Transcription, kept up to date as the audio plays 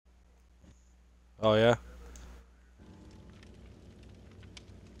Oh yeah.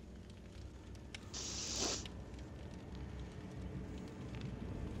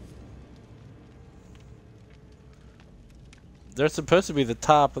 They're supposed to be the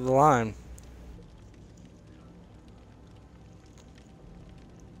top of the line.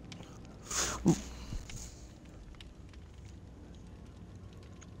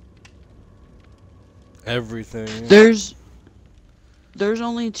 Everything. There's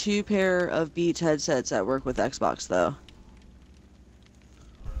only 2 pair of Beats headsets that work with Xbox though.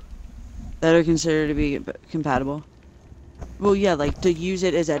 That are considered to be compatible. Well, yeah, like to use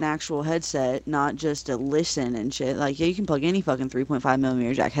it as an actual headset, not just to listen and shit. Like, yeah, you can plug any fucking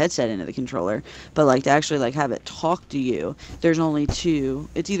 3.5mm jack headset into the controller, but like to actually like have it talk to you, there's only 2.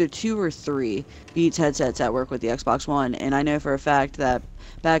 It's either 2 or 3 Beats headsets that work with the Xbox One, and I know for a fact that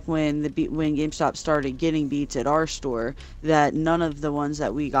back when when GameStop started getting Beats at our store, that none of the ones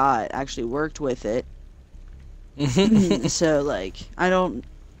that we got actually worked with it. So like, I don't.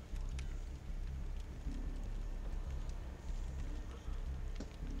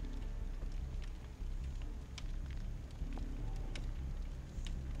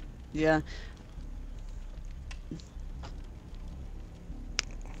 Yeah.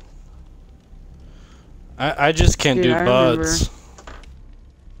 I just can't Dude, do buds.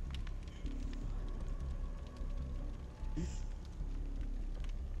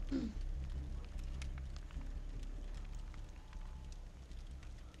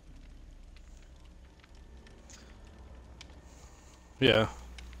 Yeah.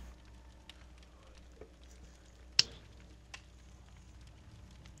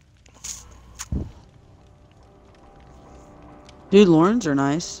 Dude, Lorens are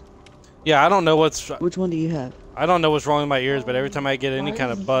nice. Yeah, I don't know what's. Which one do you have? I don't know what's wrong with my ears, but every time I get any kind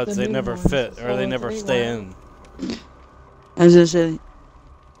of buds, they never fit or they never stay in. As I said.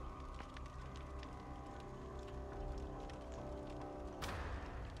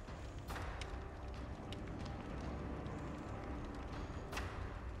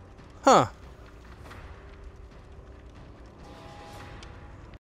 Huh.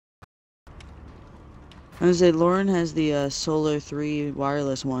 I was gonna say, Lauren has the Solo 3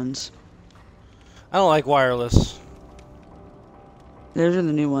 wireless ones. I don't like wireless. Those are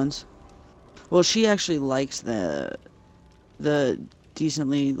the new ones. Well, she actually likes the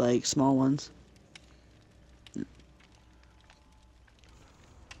decently like small ones.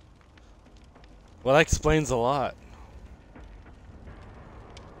 Well, that explains a lot.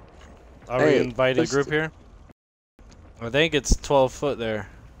 Are we inviting a group here? I think it's 12 foot there.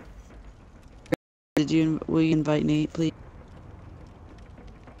 Will you invite Nate, please?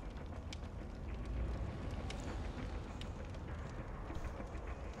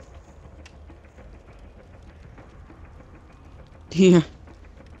 Here.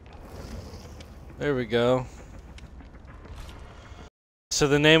 There we go. So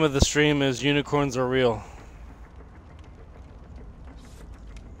the name of the stream is Unicorns Are Real.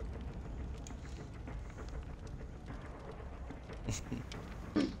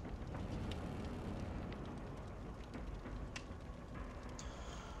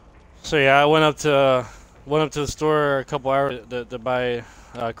 So yeah, I went up to the store a couple hours to buy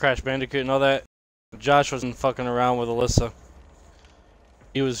Crash Bandicoot and all that. Josh wasn't fucking around with Alyssa.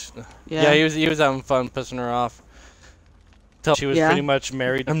 He was, yeah, he was having fun pissing her off. Till she was pretty much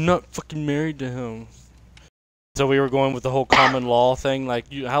married. I'm not fucking married to him. So we were going with the whole common law thing.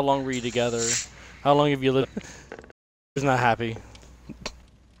 Like, how long were you together? How long have you lived? He was not happy.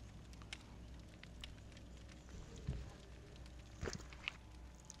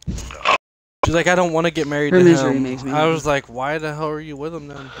 She's like, I don't want to get married to him. I was like, why the hell are you with him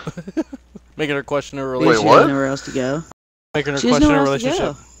then? Making her question her relationship. Wait, what? She has nowhere else to go. Making her question her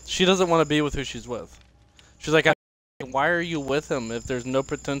relationship. She doesn't want to be with who she's with. She's like, why are you with him if there's no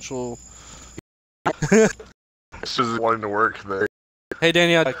potential? This is wanting to work there. Hey,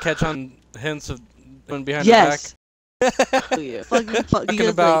 Danielle, catch on hints of going behind her back. Talking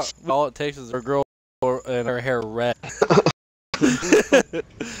about all it takes is her girl and her hair red.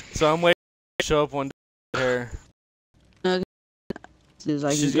 So I'm waiting to show up one day with her.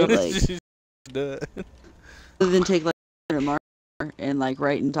 She's gonna like. Then take like a marker and like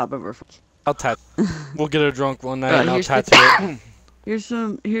right on top of her. I'll tattoo. We'll get her drunk one night and I'll tattoo it.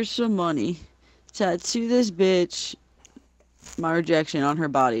 Here's some money. Tattoo this bitch my rejection on her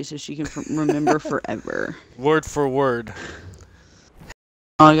body so she can remember forever. Word for word.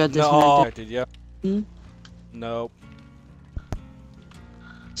 Oh, I got disconnected. No. Yeah. Nope.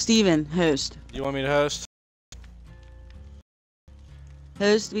 Steven, host. You want me to host?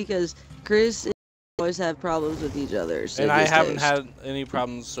 Host because Chris always have problems with each other. So and I haven't had any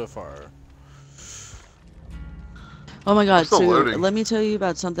problems so far. Oh my god, still so loading. let me tell you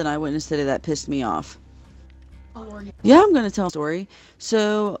about something I witnessed today that pissed me off. Yeah, I'm gonna tell a story.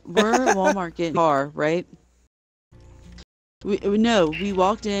 So, we're at Walmart getting a car, right? We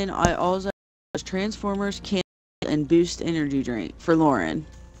walked in, all I was Transformers, Can and Boost energy drink for Lauren.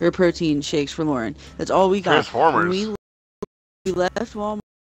 Or protein shakes for Lauren. That's all we got. Transformers. When we left Walmart,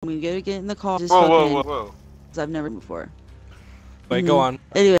 we go to get in the car. Whoa. I've never been before. Wait, go on.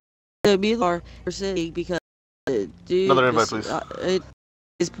 Anyway, so me and Laura were sitting because dude Another invite, please. It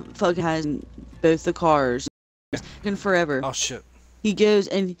is fucking has both the cars fucking forever. Oh shit. He goes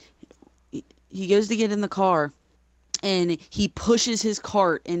and he goes to get in the car, and he pushes his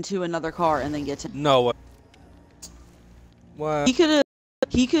cart into another car and then gets in. No way. What?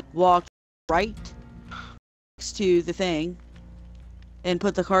 He could walk right next to the thing and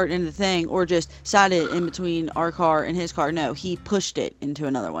put the cart in the thing, or just sat it in between our car and his car. No, he pushed it into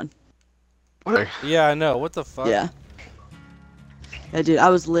another one. What? Yeah, I know. What the fuck? Yeah. Yeah, dude, I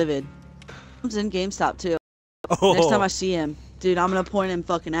was livid. Comes in GameStop too. Oh. Next time I see him, dude, I'm gonna point him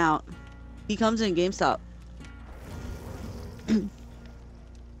fucking out. He comes in GameStop.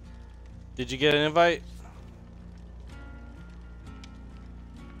 Did you get an invite?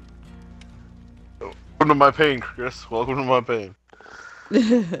 Welcome to my pain, Chris. Welcome to my pain.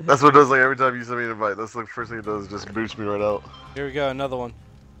 That's what it does. Like every time you send me an invite, that's like the first thing it does. Just boots me right out. Here we go, another one.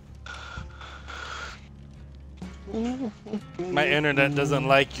 My internet doesn't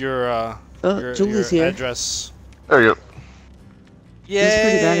like your Julie's here. address. There you go. Yay! It's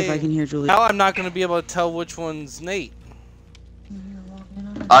pretty bad if I can hear Julie. Now I'm not gonna be able to tell which one's Nate.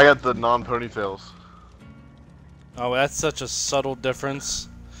 I got the non-ponytails. Oh, that's such a subtle difference.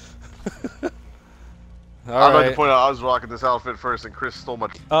 I'd like to Alright. point out I was rocking this outfit first, and Chris stole my.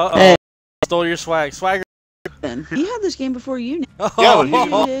 Uh-oh. Hey. Stole your swag. Swagger. He had this game before you. Yeah, Oh.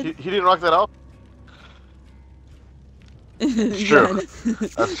 but did. he didn't rock that out. It's true.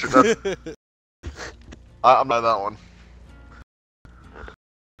 That's true. I'm not that one.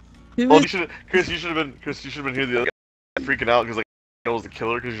 Well, Chris, you should have been here the other day, freaking out because like it was the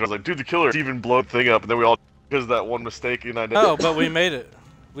killer, because I was like, dude, the killer even blew the thing up, and then we all because of that one mistake, and I did. Oh, but we made it.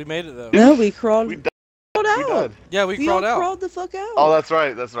 We made it though. No, we crawled. We out. died. Yeah, we We crawled all out. crawled the fuck out. Oh, that's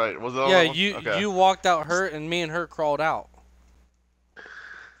right. That's right. Was it? all Yeah, that one? Okay. you walked out hurt, and me and her crawled out.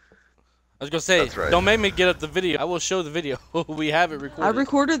 I was gonna say, That's right. don't make me get up the video. I will show the video. We have it recorded. I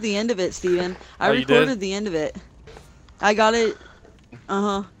recorded the end of it, Steven. I Oh, you recorded did? the end of it. I got it.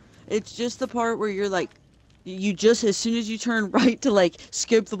 It's just the part where you're like, you just, as soon as you turn right to like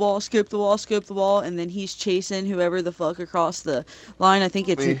scope the ball, and then he's chasing whoever the fuck across the line. I think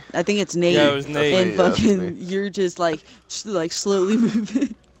it's Nate. Yeah, it was Nate. And me, yeah, fucking, that's me. you're just like slowly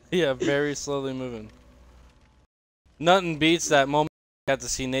moving. Yeah, very slowly moving. Nothing beats that moment you got to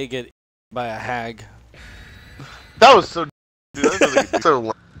see Nate get eaten by a hag. That was so. Dude, that was really, so.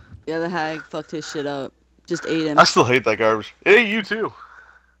 lame. Yeah, the hag fucked his shit up. Just ate him. I still hate that garbage. It ain't you too.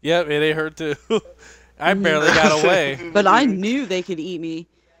 Yep, it ate her too. I barely got away. But I knew they could eat me.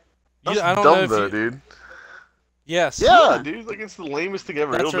 That's I don't dumb know if though, you... dude. Yes. Yeah, Yeah. dude. Like it's the lamest thing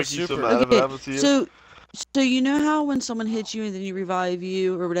ever. That's It'll her make you so super. mad if it happens to you. So you know how when someone hits you and then you revive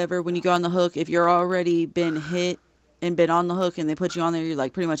you or whatever, when you go on the hook, if you're already been hit and been on the hook and they put you on there, you're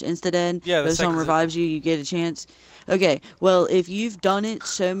like pretty much insta dead. Yeah, the If someone second- revives you, you get a chance. Okay, well if you've done it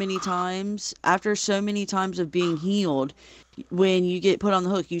so many times, after so many times of being healed, when you get put on the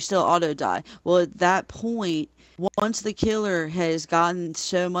hook, you still auto die. Well, at that point, once the killer has gotten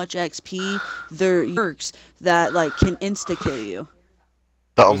so much XP, there are perks that like can insta kill you.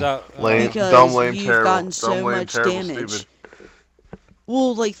 Dumb, Was that, lame, Because dumb, lame, you've terrible, gotten so dumb, lame, much terrible, damage. stupid.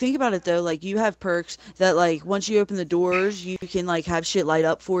 Well, like, think about it, though. Like, you have perks that, like, once you open the doors, you can, like, have shit light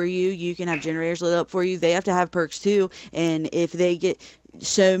up for you. You can have generators lit up for you. They have to have perks, too. And if they get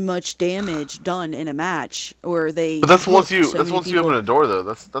so much damage done in a match, or they... But that's once hit you. so That's many once you people- open a door, though.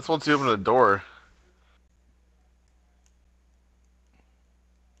 That's once you open a door.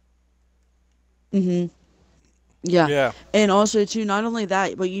 Yeah. Yeah. And also, too, not only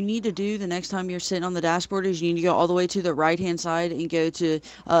that, what you need to do the next time you're sitting on the dashboard is you need to go all the way to the right-hand side and go to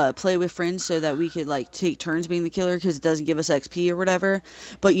play with friends so that we could, like, take turns being the killer because it doesn't give us XP or whatever.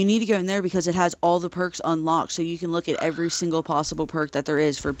 But you need to go in there because it has all the perks unlocked so you can look at every single possible perk that there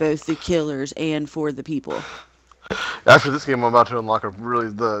is for both the killers and for the people. After this game, I'm about to unlock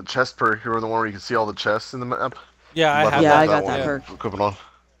the chest perk. You're the one where you can see all the chests in the map. Yeah, I have Yeah, I that. got that Yeah. perk. Equipping on.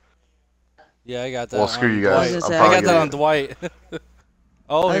 Yeah, I got that. Well, screw on you guys. Dwight. I was gonna I say, got probably that gonna- on Dwight.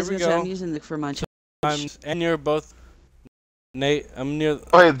 Oh, I here was we gonna say, I'm go. using it for my... And you're both... Nate, I'm near...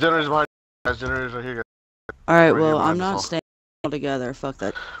 Oh, hey, generators behind you guys. Generators are here, guys. Alright, Right here well, behind I'm us all. not staying all together. Fuck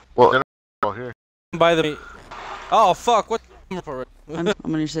that. Well, generators are all here. by the... Oh fuck! What? I'm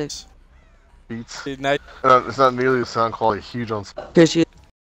on your 6. Beats. Nice. It's not nearly the sound quality huge on. Chris, you.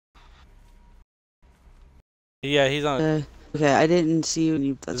 Yeah, he's on. Okay, I didn't see you when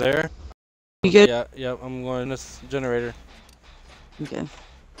you. Is there? You good? Yeah, yeah. I'm going in this generator. Okay.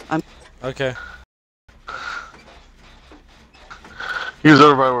 Okay. He was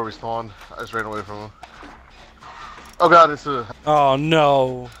over by where we spawned. I just ran away from him. Oh god, it's a. Oh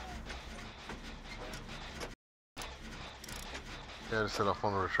no. Yeah, I just set off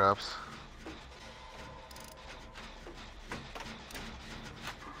one of our traps.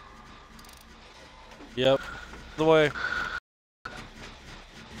 Yep. The way.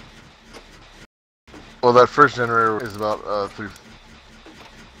 Well, that first generator is about 3.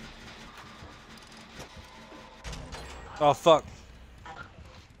 Oh fuck.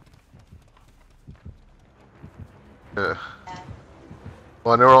 Yeah.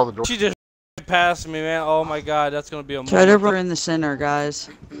 Well, I know where all the doors. She just passed me, man. Oh my god, that's gonna be a moment. Try to run in the center, guys.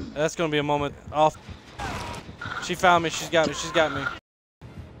 That's gonna be a moment. Oh. She found me. She's got me. She's got me.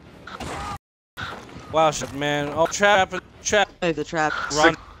 Wow, shit, man. Oh, trap. Hey, the trap.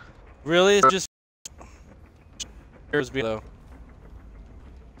 Run. Really? It's just. Here's though.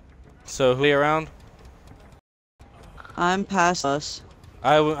 So who are around? I'm past us.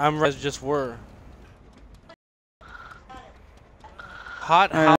 I'm res just were.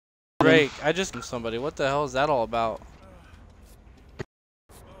 Hot Alright. house break. I just somebody. What the hell is that all about?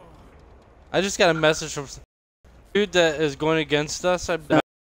 I just got a message from dude that is going against us. I met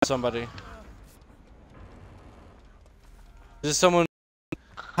somebody. Is someone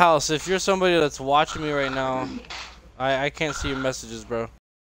house? If you're somebody that's watching me right now, I can't see your messages, bro.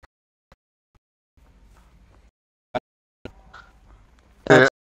 Yeah,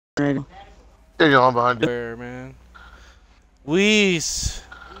 Right. yeah, you're on behind you. Where, man? We see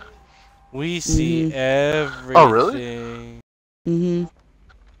everything. Oh, really? Mm-hmm.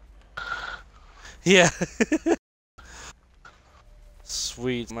 Yeah.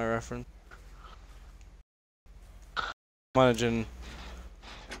 Sweet, my reference. Managing.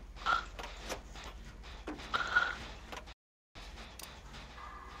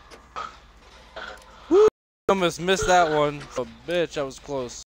 Woo! Almost missed that one. Oh, bitch, I was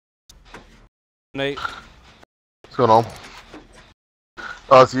close. Nate. What's going on?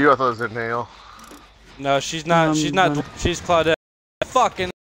 Oh, it's you? I thought it was Nail. No, she's not. She's not. She's Claudette. Fucking.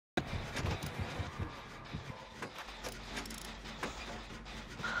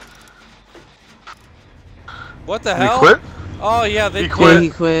 What the hell? He quit? Oh yeah, they He quit. quit. Yeah, he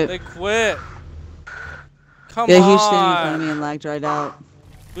quit. They quit. Come Yeah, on. he was standing in front of me and lag dried out.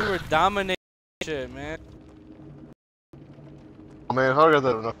 We were dominating shit, man. Oh man, how I got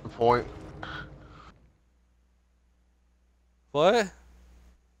that enough point? What?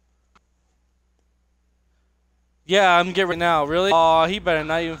 Yeah, I'm getting right now. Really? Oh, he better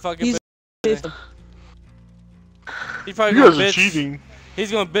not even fucking. He's- He probably You gonna guys are bitch. cheating.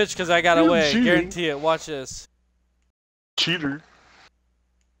 He's gonna bitch because I got You're away. cheating. Guarantee it. Watch this. Cheater.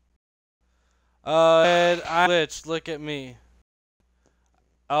 Ed, I glitched. Look at me.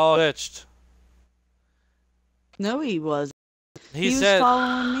 Oh, glitched. No, he wasn't. He was said.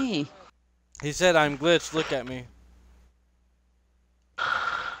 following me. He said I'm glitched. Look at me.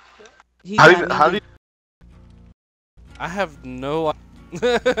 He How got do me. you, I have no.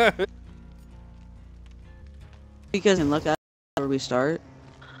 Because and look at where we start.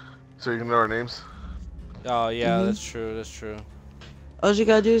 so you can know our names? Oh yeah, Mhm. that's true. That's true. All you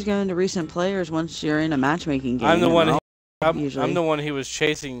gotta do is go into recent players once you're in a matchmaking game. I'm the and one. they're all I'm the one he was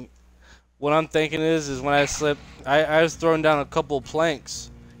chasing. What I'm thinking is when I slipped, I was throwing down a couple planks.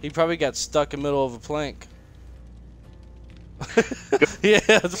 He probably got stuck in the middle of a plank. Yeah.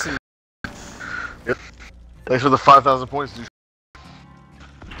 Thanks for the 5,000 points, dude.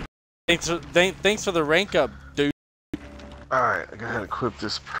 Thanks for the rank up, dude. Alright, I gotta equip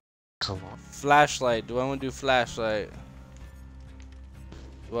this. Flashlight. Do I want to do flashlight?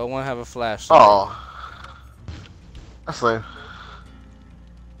 Do I want to have a flashlight? Oh. That's lame.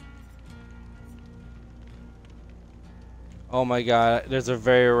 Oh my god, there's a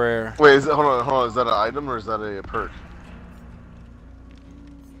very rare. Wait, hold on, is that an item or is that a perk?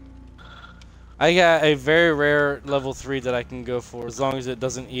 I got a very rare level 3 that I can go for as long as it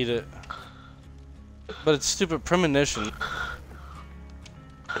doesn't eat it. But it's stupid premonition.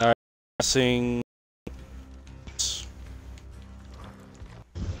 Alright, seeing.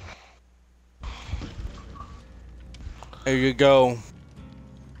 There you go.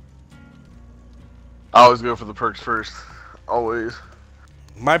 I always go for the perks first. Always.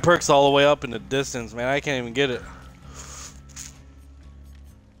 My perk's all the way up in the distance, man. I can't even get it.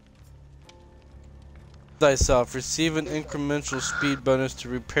 thyself. Receive an incremental speed bonus to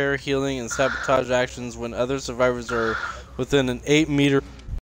repair, healing, and sabotage actions when other survivors are within an 8-meter.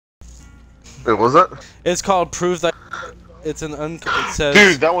 Wait, what was that? It's called Prove Thy. It's an it says.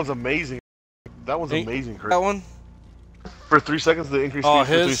 Dude, that one's amazing. That one's amazing, Chris. That one? For 3 seconds, the increased speed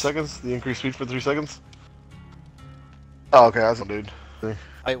for 3 seconds? The increased speed for 3 seconds? Oh, okay, that's a dude.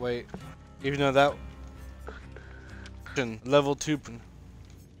 Lightweight. Even though that. Level 2.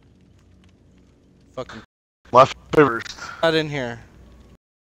 Fucking. My favorite. Not in here.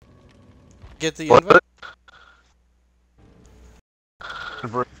 Get the What?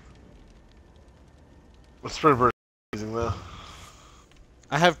 invite? The sprint burst is amazing though.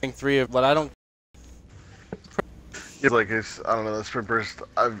 I have 3 of, but I don't. Yeah, like it's, I don't know, the sprint burst.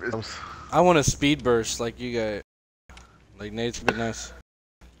 I want a speed burst like you got. Like Nate's been nice.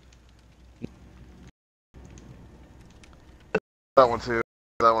 That one too.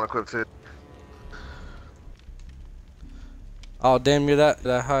 That one equipped too. Oh damn, you're that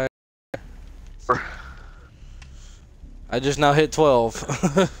high. I just now hit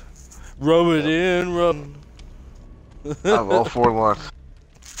 12. Rub it in, run. I have all 4 left.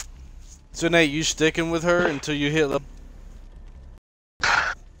 So Nate, you sticking with her until you hit level?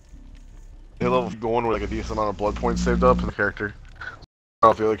 Hit level going with like a decent amount of blood points saved up in the character.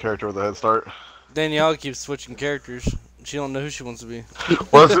 Off the other character with a head start. Danielle keeps switching characters. She don't know who she wants to be.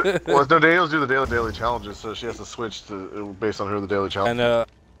 Well, no, Danielle's do the daily challenges, so she has to switch to based on her the daily challenge. And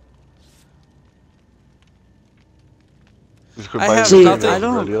I have nothing. I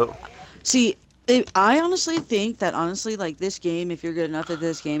don't. See, I honestly think that like this game, if you're good enough at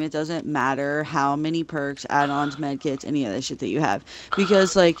this game, it doesn't matter how many perks, add-ons, medkits, any of that shit that you have,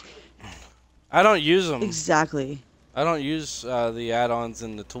 because like. I don't use them. Exactly. I don't use the add-ons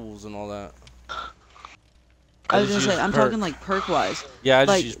and the tools and all that. I was gonna say, I'm talking like perk-wise. Yeah, I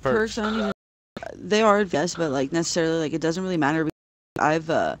just like, use perks. I don't even. They are yes, but like necessarily, like it doesn't really matter. I've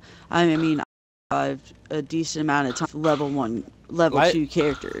a decent amount of time for level 1, level 2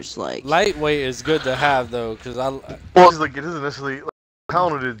 characters. Like lightweight is good to have though, because Well, it's like it isn't necessarily like,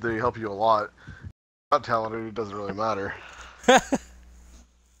 talented. They help you a lot. Not talented, it doesn't really matter.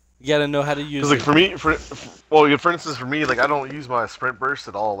 You gotta know how to use it. Like for me, for instance, for me, like I don't use my sprint burst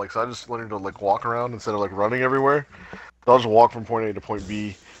at all. Like so, I just learned to like walk around instead of like running everywhere. So I'll just walk from point A to point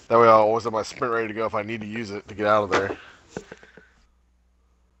B. That way, I'll always have my sprint ready to go if I need to use it to get out of there.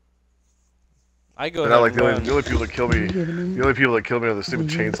 I go. And I like the only people that kill me. The only people that kill me are the stupid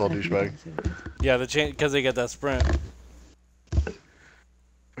chainsaw douchebag. Yeah, because they get that sprint.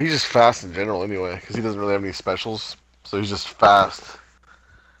 He's just fast in general anyway, because he doesn't really have any specials, so he's just fast.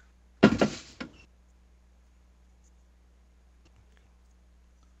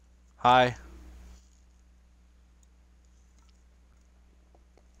 Hi.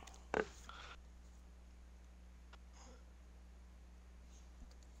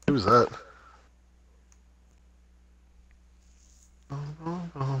 Who's that?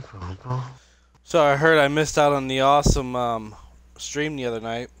 So I heard I missed out on the awesome stream the other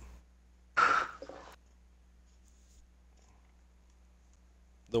night.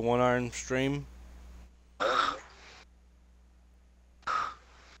 The one-arm stream.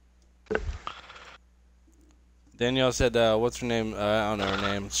 Danielle said, what's her name? I don't know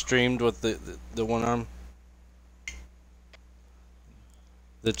her name. Streamed with the one arm.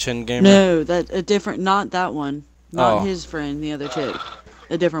 The chin gamer? No, a different, not that one. Not his friend, the other chick.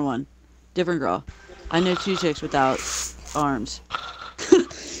 A different one. Different girl. I know 2 chicks without arms.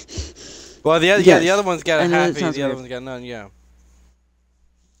 Well, the other one's got a halfy, the other one's got none, yeah.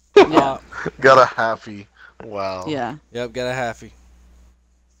 Yeah. Got a halfy. Wow. Yeah. Yep, got a halfy.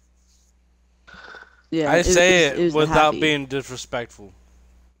 Yeah, I say it without happy. being disrespectful.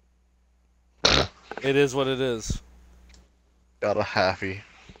 It is what it is. Got a halfy.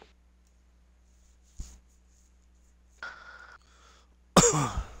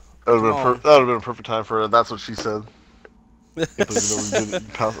 That would have been a perfect time for that's what she said.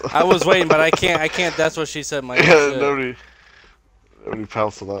 I was waiting, but I can't. That's what she said. Yeah, nobody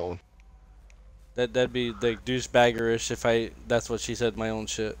pounced on that one. That'd be like douchebagger-ish if that's what she said. My own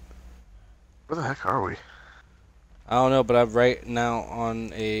shit. Where the heck are we? I don't know, but I'm right now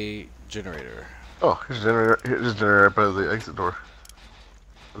on a generator. Oh, here's a generator. Here's a generator right by the exit door.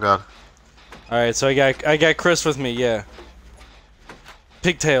 Oh god. All right, so I got Chris with me. Yeah.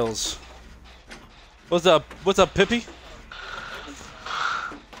 Pigtails. What's up? What's up, Pippi?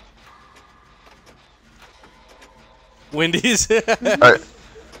 Wendy's. Alright.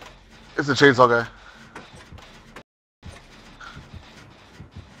 It's the chainsaw guy.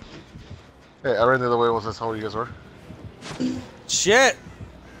 Hey, I ran the other way once I saw where you guys were. Shit.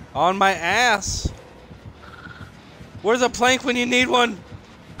 On my ass. Where's a plank when you need one?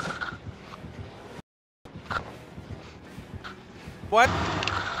 What?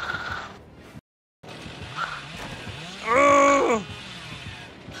 Ugh!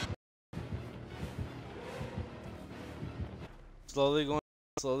 Slowly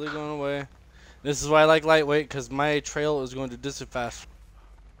going away. This is why I like lightweight, because my trail is going to distance fast.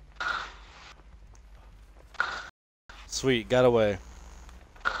 Sweet, got away.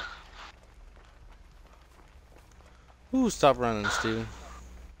 Ooh, stop running, Steven.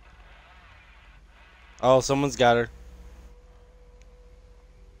 Oh, someone's got her.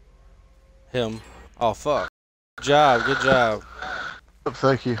 Him. Oh, fuck. Good job, good job.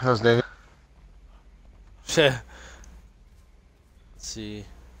 Thank you. That was Daniel. Let's see.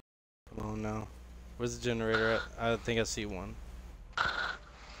 Come on now. Where's the generator at? I think I see one.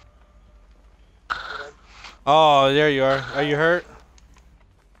 Oh, there you are. Are you hurt?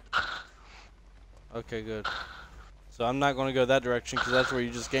 Okay, good. So I'm not going to go that direction because that's where you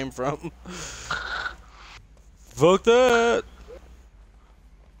just came from. Fuck that!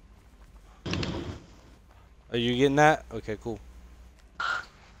 Are you getting that? Okay, cool.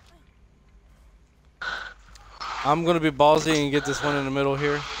 I'm going to be ballsy and get this one in the middle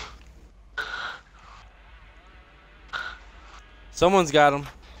here. Someone's got him.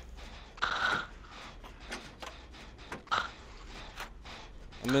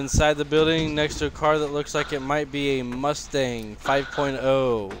 I'm inside the building next to a car that looks like it might be a Mustang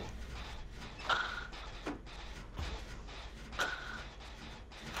 5.0.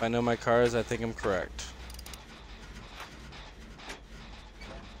 If I know my cars, I think I'm correct.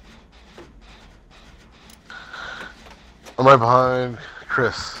 I'm right behind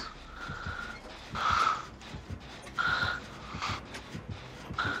Chris.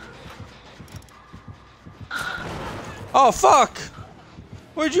 Oh, fuck!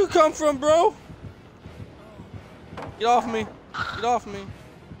 Where'd you come from, bro? Get off me. Get off me.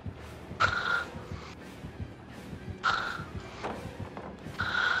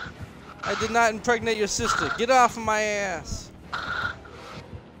 I did not impregnate your sister. Get off of my ass.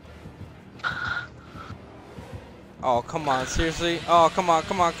 Oh, come on. Seriously? Oh, come on,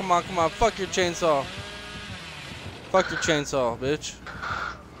 come on, come on, come on. Fuck your chainsaw. Fuck your chainsaw, bitch.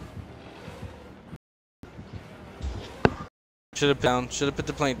 Should have down. Should have put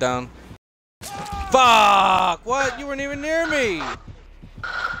the plank down. Fuck! What? You weren't even near me.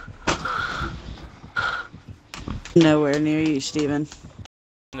 Nowhere near you, Steven.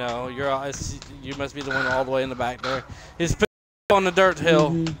 No, you're. You must be the one all the way in the back there. He's put me up on the dirt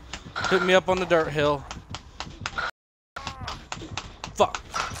hill. Put me up on the dirt hill. Fuck.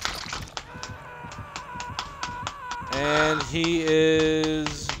 And he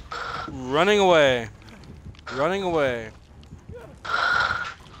is running away. Running away.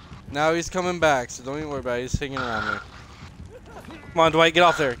 Now he's coming back, so don't even worry about it. He's hanging around me. Come on, Dwight, get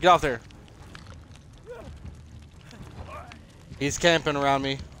off there. Get off there. He's camping around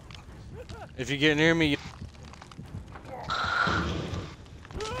me. If you get near me...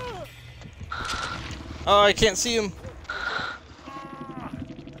 Oh, I can't see him.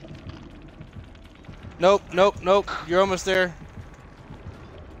 Nope, nope, nope. You're almost there.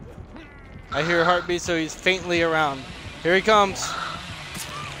 I hear a heartbeat, so he's faintly around. Here he comes.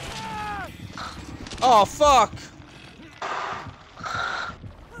 Oh, fuck!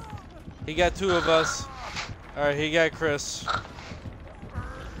 He got two of us. Alright, he got Chris.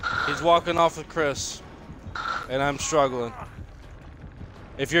 He's walking off with Chris. And I'm struggling.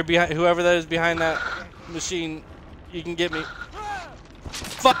 If you're behind, whoever that is behind that machine, you can get me.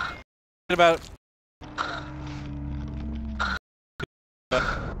 Fuck about it.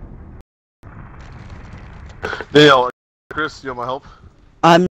 Dale, Chris, you want my help?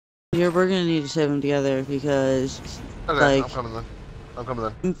 We're gonna need to save them together because, Okay, like, I'm coming then. I'm coming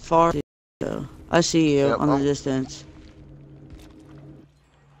then. I'm far to go. I see you Yep, on the distance.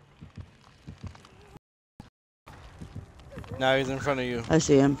 Now he's in front of you. I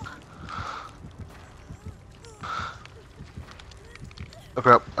see him.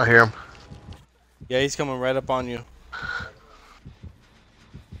 Okay, I hear him. Yeah, he's coming right up on you.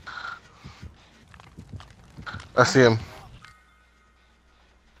 I see him.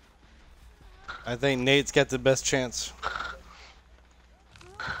 I think Nate's got the best chance.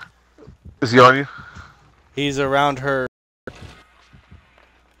 Is he on you? He's around her.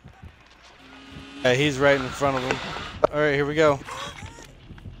 Yeah, he's right in front of him. Alright, here we go.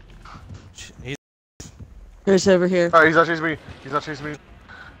 He's Chris over here. Alright, he's not chasing me. He's not chasing me.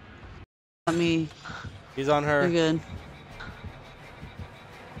 Not me. He's on her. You're good.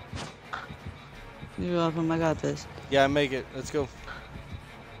 You're welcome. I got this. Yeah, make it. Let's go.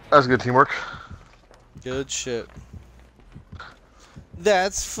 That's good teamwork. Good shit.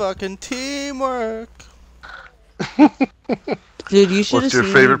 That's fucking teamwork. Dude, you should have What's your seen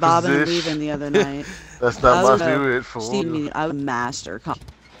me favorite bobbing and position? weaving the other night. That's not I my was do it for. Steve, I was a master.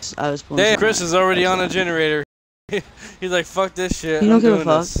 I was pulling. Hey, some Chris out. is already on a generator. He's like, fuck this shit. You don't I'm give a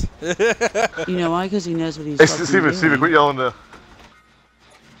doing this. You know why? Because he knows what he's Hey, fucking Steven, doing. quit yelling to.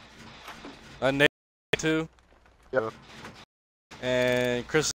 A nade too. Yeah. And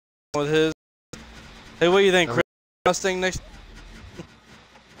Chris is with his. Hey, what do you think, Chris? Mustang next.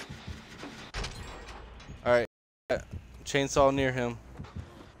 All right. Chainsaw near him.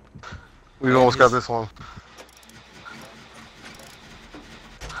 We almost got this one.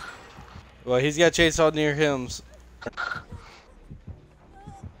 Well, he's got chainsaw near him.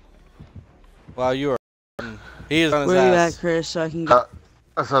 Wow, you are. He is on his Where you ass. at, Chris? So I can get.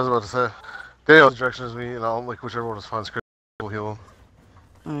 That's what I was about to say. Daniel's direction is me, and I'll like whichever one is finds Chris will heal him.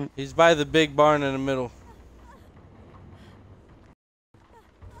 Alright. He's by the big barn in the middle.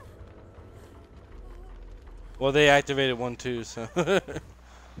 Well, they activated one too, so.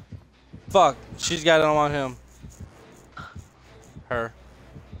 Fuck, she's got it on him. Her.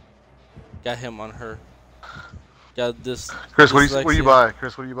 Got him on her. Got this. Chris, what do you dyslexia. buy?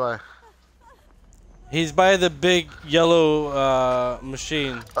 Chris, what do you buy? He's by the big yellow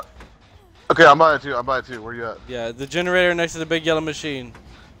machine. Okay, I'm buying it too. I'm buying it too. Where you at? Yeah, the generator next to the big yellow machine.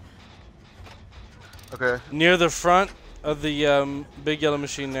 Okay. Near the front of the big yellow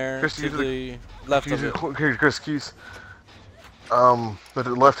machine there, Chris, to use the left of it. Okay, Chris, keys. But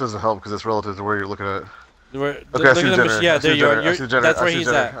the left doesn't help because it's relative to where you're looking at. Okay, Okay, I see the generator. Yeah, I see there the you are. generator. I see the generator. That's I where see the he's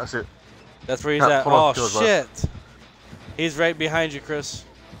generator. at. I see it. That's where he's Hold at. on, Oh kills shit! He's right behind you, Chris.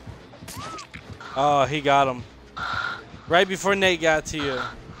 Oh, he got him. Right before Nate got to you.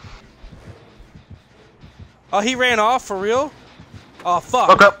 Oh, he ran off for real? Oh fuck!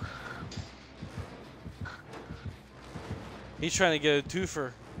 Fuck up. He's trying to get a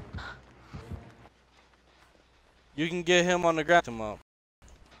twofer. You can get him on the ground. Him up.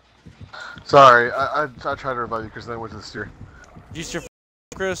 Sorry, I tried to revive you because then I went to the steer. Use your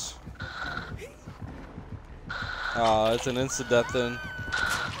Chris. Oh, it's an instant death then.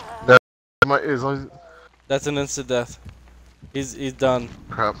 As long as, That's an instant death. He's done.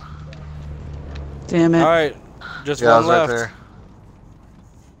 crap. Damn it. All right, just Yeah, I one was right left. there.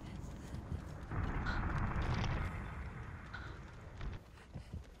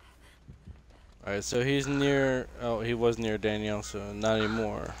 All right, so he's near. Oh, he was near Danielle, so not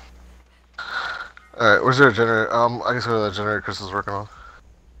anymore. Alright, where's their generator? I guess where that generator Chris is working on.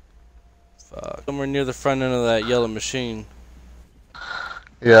 Fuck. Somewhere near the front end of that yellow machine.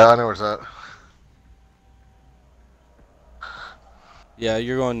 Yeah, I know where's that. Yeah,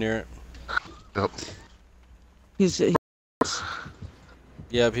 you're going near it. Yep.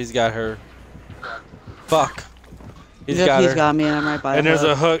 Yep, he's got her. Fuck. He's Yep, got he's her. got me, and I'm right by And him. there's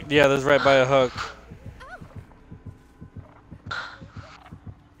a hook. Yeah, there's right by a hook.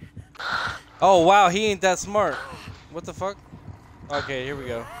 Oh wow, he ain't that smart. What the fuck? Okay, here we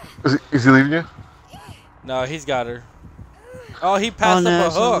go. Is he leaving you? No, he's got her. Oh, he Oh passed no, up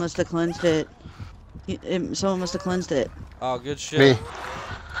a someone hook. must have cleansed it. Someone must have cleansed it. Oh, good shit. Me.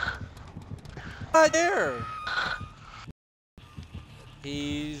 Right there.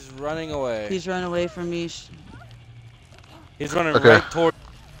 He's running away. He's run away from me. He's running Okay. right toward.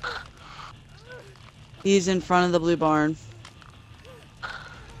 He's in front of the blue barn.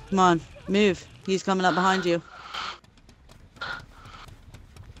 Come on, move. He's coming up behind you.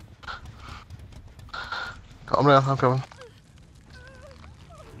 Calm down, I'm coming.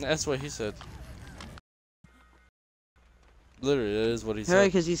 That's what he said. Literally, that is what he Hurry, said.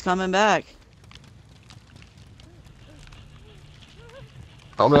 because he's coming back.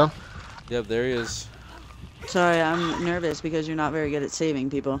 Calm down. Yep, there he is. Sorry, I'm nervous because you're not very good at saving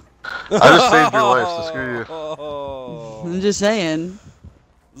people. I just saved your life, so screw you. Oh. I'm just saying.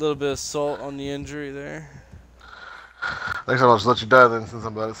 A little bit of salt on the injury there. Next time I'll just let you die then, since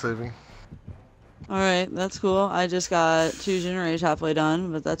I'm bad at saving. Alright, that's cool. I just got 2 generators halfway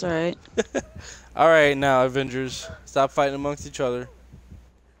done, but that's alright. Alright, now, Avengers. Stop fighting amongst each other.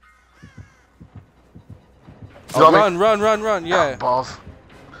 You got me? Run, yeah. Ah, balls.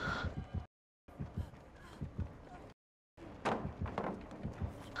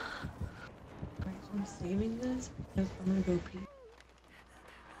 I'm saving this because I'm gonna go pee.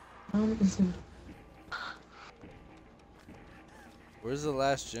 Where's the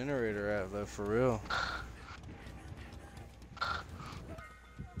last generator at, though, for real?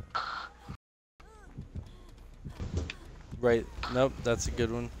 Right. Nope, that's a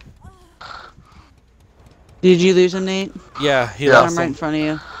good one. Did you lose him, Nate? Yeah, he Yeah. I'm lost right him. in front of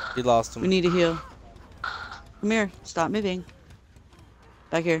you. He lost him. We need to heal. Come here. Stop moving.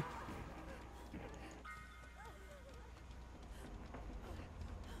 Back here.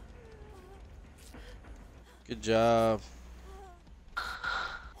 Good job.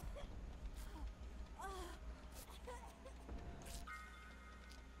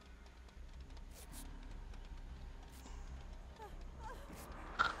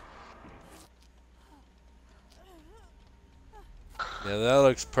 Yeah, that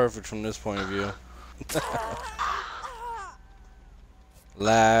looks perfect from this point of view.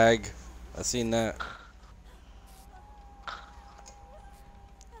 Lag. I seen that.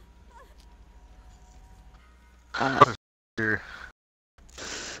 Here.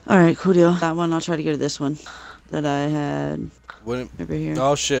 Alright, cool deal. That one, I'll try to go to this one that I had Wouldn't. over here.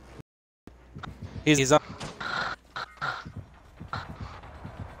 Oh shit. He's on.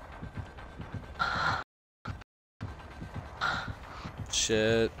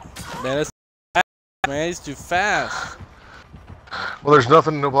 Shit. Man, that's fast, man. He's too fast. Well, there's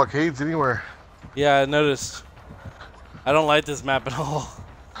nothing, no blockades anywhere. Yeah, I noticed. I don't like this map at all.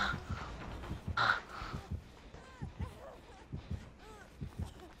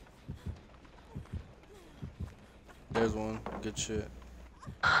 There's one. Good shit.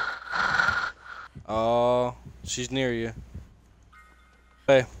 Oh, she's near you.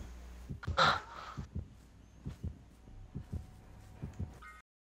 Hey.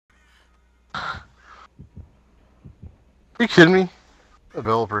 Are you kidding me?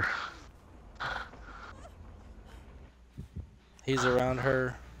 Developer. He's around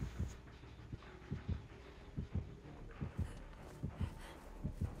her.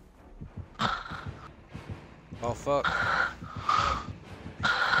 Oh fuck.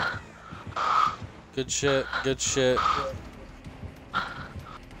 Good shit, good shit.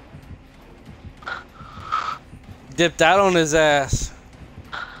 Dipped out on his ass.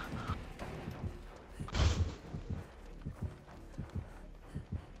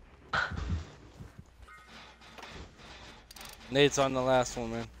 Nate's on the last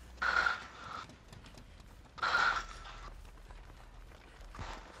one, man.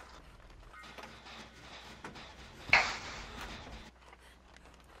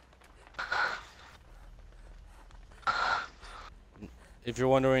 If you're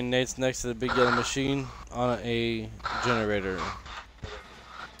wondering, Nate's next to the big yellow machine on a generator.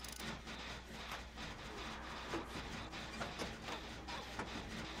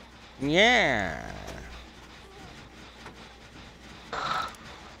 Yeah.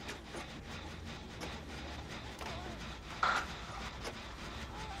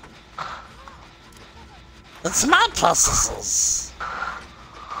 It's my processors.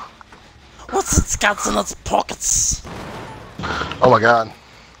 What's it got in its pockets? Oh my god.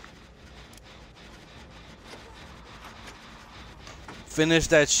 Finish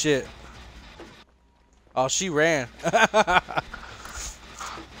that shit. Oh, she ran.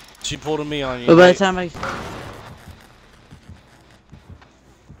 She pulled a me on you. But by the Nate. time I...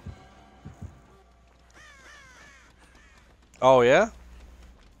 Oh yeah?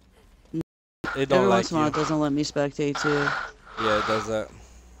 It don't Every like once in a while you. it doesn't let me spectate too. Yeah, it does that.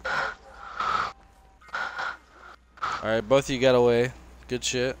 Alright, both of you got away. Good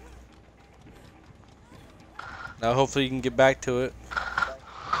shit. Now hopefully you can get back to it.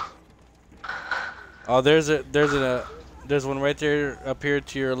 Oh, there's one right there up here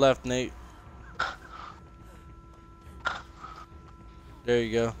to your left, Nate. There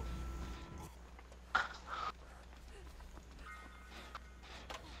you go.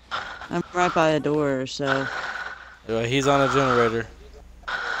 I'm right by a door, so... He's on a generator.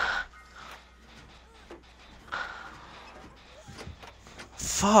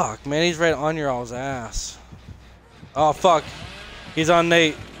 Fuck, man, he's right on your all's ass. Oh, fuck. He's on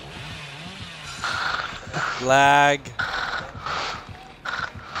Nate. Lag.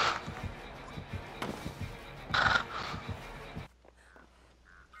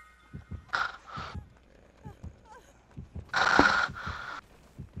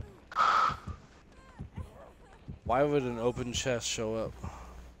 Why would an open chest show up?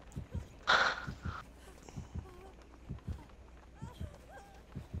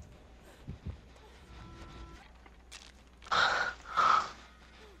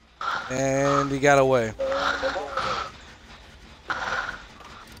 And he got away.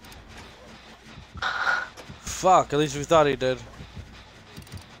 Fuck, at least we thought he did.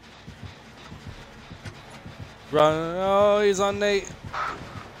 Run. Oh, he's on Nate.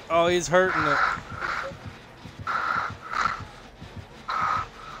 Oh, he's hurting it.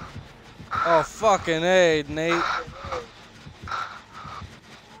 Oh, fucking A, Nate.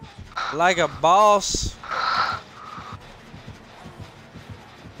 Like a boss.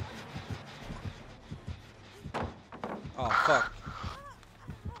 Oh, fuck.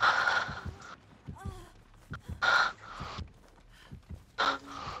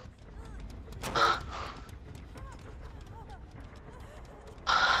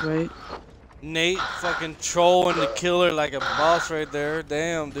 Right? Nate fucking trolling the killer like a boss right there.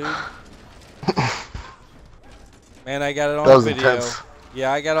 Damn, dude. Man, I got it That on was video. intense.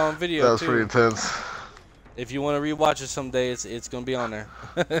 Yeah, I got it on video That was too. pretty intense. If you want to rewatch it someday, it's gonna be on there.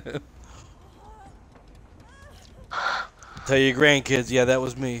 Tell your grandkids, yeah, that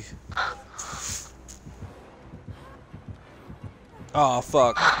was me. Oh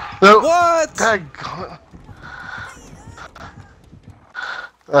fuck. Nope. What? Daggone.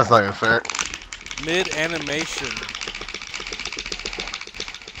 That's not even fair. Mid animation.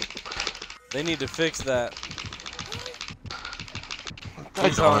 They need to fix that.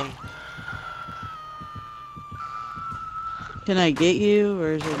 He's Daggone. on. Oh, can I get you,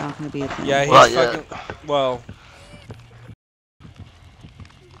 or is it not going to be a thing? Yeah, he's Not yet. fucking. Well.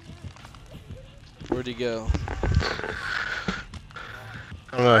 Where'd he go?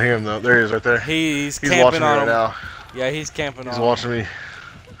 I don't know, I hear him though. There he is, right there. He's He's camping watching me on right him. now. Yeah, he's camping He's on watching me.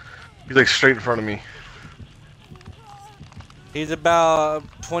 He's like straight in front of me. him. He's about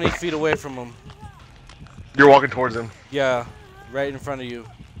 20 feet away from him. You're walking towards him. Yeah, right in front of you.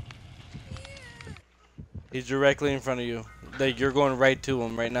 He's directly in front of you. Like, you're going right to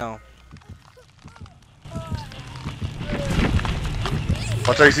him right now.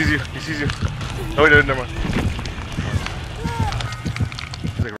 Watch out, he sees you. He sees you. No, he didn't. Never mind.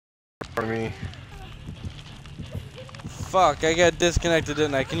 He's like right in front of me. Fuck, I got disconnected,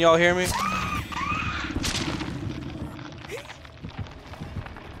 didn't I? Can y'all hear me?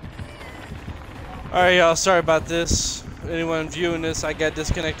 Alright, y'all, sorry about this. Anyone viewing this, I got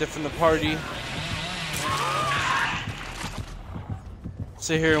disconnected from the party.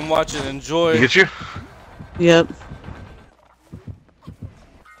 Sit here and watch it, enjoy. He get you? Yep.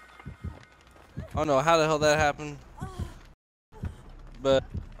 I don't know how the hell that happened. But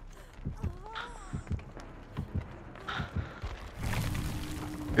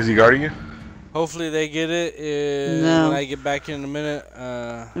Is he guarding you? hopefully they get it No. when I get back in a minute.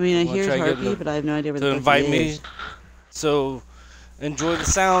 I mean, I I'm gonna hear try his getting heartbeat, him but I have no idea where to the fuck invite he me. is. So enjoy the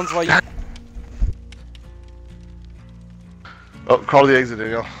sounds while you. Oh, crawl to the exit,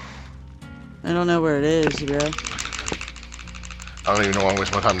 Daniel. I don't know where it is, bro. I don't even know why I'm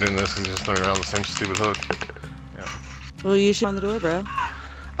wasting my time doing this. He's just throwing around the same stupid hook. Well, you should on the door, bro.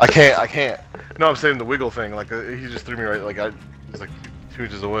 I can't. No, I'm saying the wiggle thing. Like, he just threw me right, like, he's like 2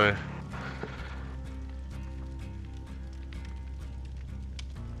 inches away.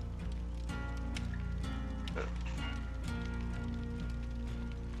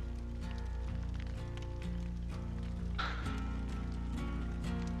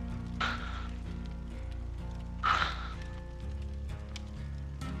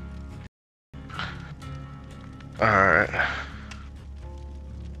 Alright.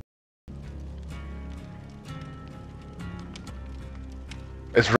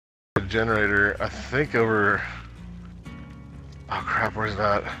 It's a generator, I think over... Oh crap, where's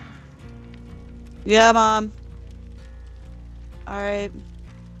that? Yeah, Mom. Alright.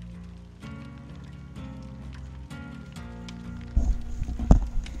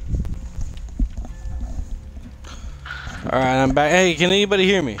 Alright, I'm back. Hey, can anybody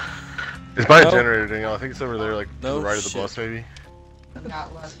hear me? It's by Nope. a generator, Daniel. I think it's over there, like, to No the right of the shit. bus, maybe.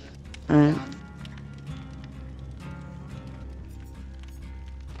 Alright.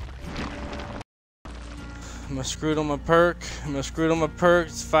 I'm screwed on my perk. I'm screwed on my perk.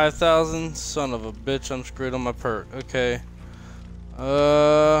 It's 5,000. Son of a bitch, I'm screwed on my perk. Okay.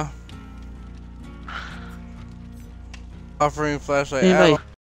 Offering flashlight. Anybody?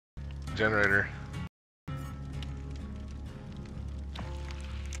 Generator.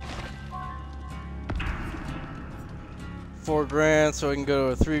 $4,000, so I can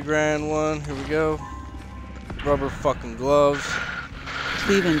go to a $3,000 one. Here we go. Rubber fucking gloves.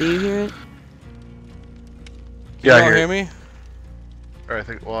 Steven, do you hear it? Yeah, I Y'all hear hear it. me? Alright, I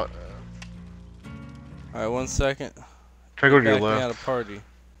think, well, Alright, 1 second. try to go to your Back me out left. of party.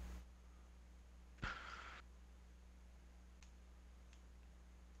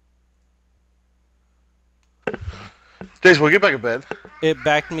 Jason, we'll get back in bed. It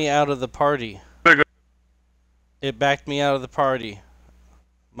backed me out of the party. Better go- It backed me out of the party.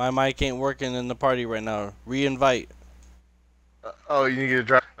 My mic ain't working in the party right now. Re-invite. Oh, you need to get a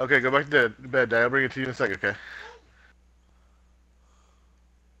drive. Okay, go back to bed, Dad. I'll bring it to you in a second, okay?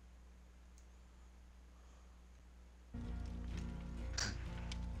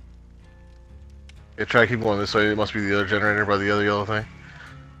 Yeah, try to keep going this way. It must be the other generator by the other yellow thing.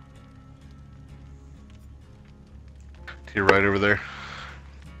 To your right over there.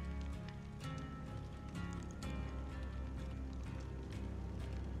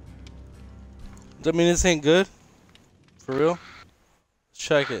 Does that mean this ain't good? For real?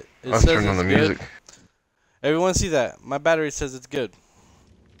 Check it. It Let's says turn on it's the good. music. Everyone see that? My battery says it's good.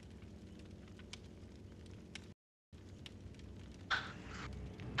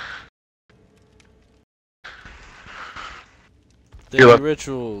 You're Daily left.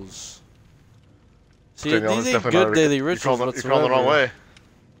 rituals. See, Daniel, these it's ain't definitely good not a- daily rituals You're whatsoever. calling the wrong way.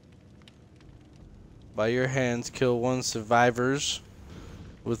 By your hands, kill 1 survivors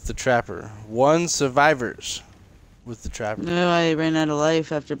with the trapper. 1 survivors with the trapper. No, I ran out of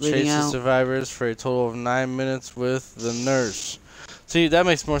life after bleeding Chase the out. survivors for a total of 9 minutes with the nurse. See, that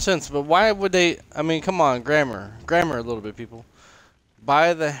makes more sense. But why would they? I mean, come on, grammar a little bit, people.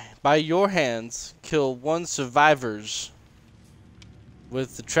 By your hands, kill 1 survivors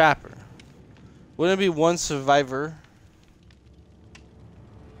with the trapper. Wouldn't it be 1 survivor?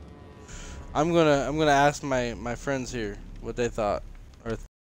 I'm gonna ask my friends here what they thought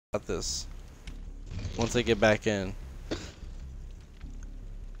about this once they get back in.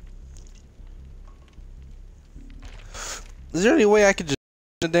 Is there any way I could just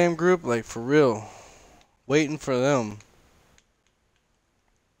the damn group, like, for real? Waiting for them.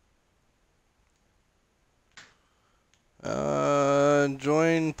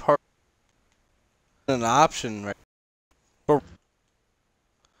 Join party. An option, right? For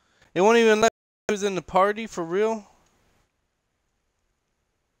it won't even let who's in the party for real.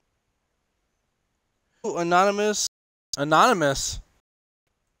 Ooh, anonymous. Anonymous.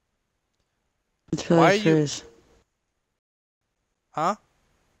 It's Why probably are you- Chris. Huh?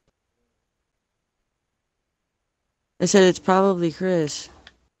 I said it's probably Chris.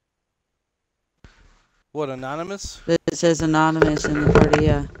 What, anonymous? It says anonymous in the party,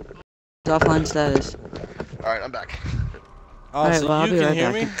 yeah. It's offline status. Alright, I'm back. Oh, Alright, so well, I'll you be can right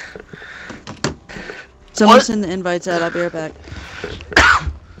hear back. me? Someone What? send the invites out, I'll be right back.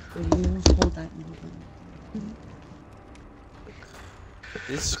 Will you hold that microphone?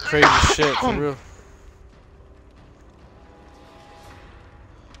 This is crazy shit, for real.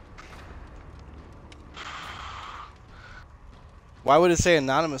 Why would it say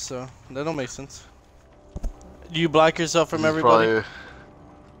anonymous though? That don't make sense. Do you block yourself from This is everybody?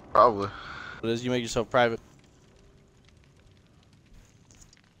 Probably. What is you make yourself private?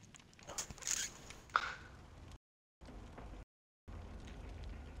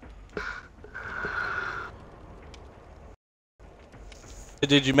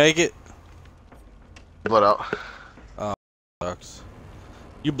 Did you make it? Bled out. Sucks.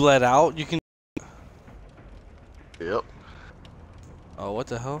 You bled out? You can. Yep. Oh, what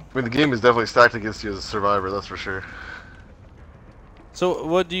the hell? I mean, the game is definitely stacked against you as a survivor, that's for sure. So,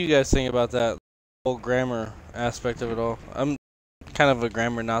 what do you guys think about that whole grammar aspect of it all? I'm kind of a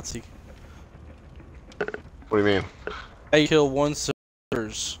grammar Nazi. What do you mean? I kill 1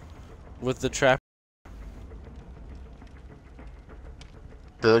 survivors with the trap.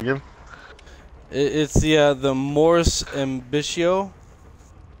 Say that again? It's the Mors Ambitio.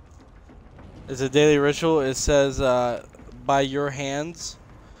 It's a daily ritual. It says, by your hands,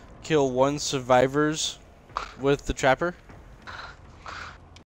 kill 1 survivors with the trapper.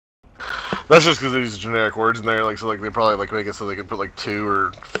 That's just because they use generic words in there, like, so, like, they probably, like, make it so they can put, like, 2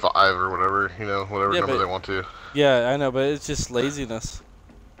 or 5 or whatever, you know, whatever Yeah, number but- they want to. Yeah, I know, but it's just laziness.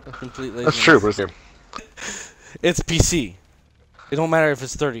 Complete laziness. That's true, but it's, It's PC. It don't matter if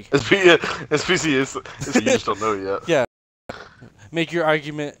it's 30. it's PC, it's you just don't know yet. Yeah. Make your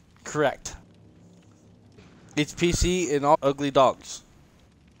argument correct. It's PC and all ugly dogs.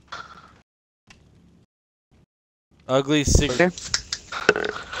 Ugly cigarette.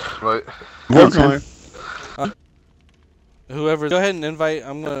 Right? Okay. Whoever. Go ahead and invite.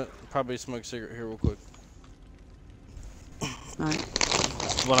 I'm gonna probably smoke a cigarette here real quick. Alright.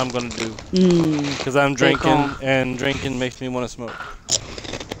 That's what I'm gonna do. Mmm. Because I'm Stay drinking, calm. and drinking makes me want to smoke.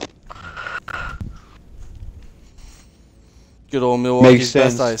 Good old Milwaukee's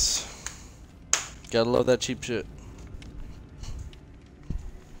best sense. ice. Gotta love that cheap shit.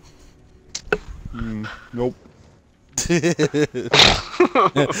 Nope.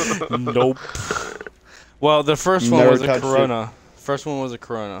 Nope. Well, the first one Never was a touched it. Corona. First one was a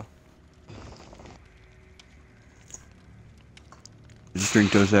Corona. Just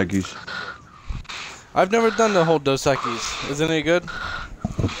drink Dos Equis. I've never done the whole Dos Equis. Isn't it good?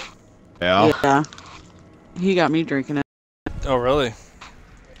 Yeah. Yeah. He got me drinking it. Oh, really?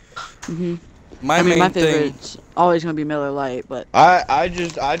 hmm My I mean, main my thing. favorite's always gonna be Miller Lite, but I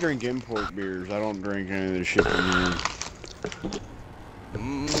drink import beers. I don't drink any of the shit from here.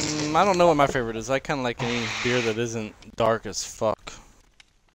 I don't know what my favorite is. I kind of like any beer that isn't dark as fuck.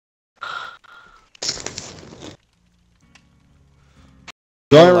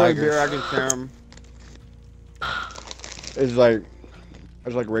 The only Lagers. right beer I can term is like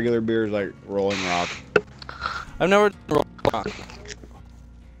There's like regular beers like Rolling Rock. I've never done Rolling Rock.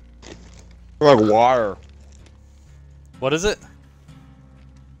 They're like water. What is it?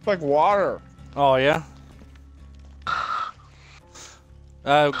 It's like water. Oh yeah.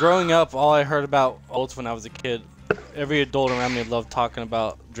 Growing up, all I heard about oats when I was a kid, every adult around me loved talking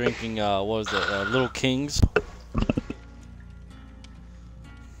about drinking. What was it? Little Kings.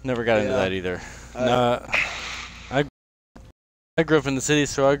 Never got into that either. I grew up in the city,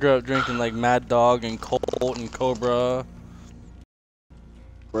 so I grew up drinking like Mad Dog and Colt and Cobra.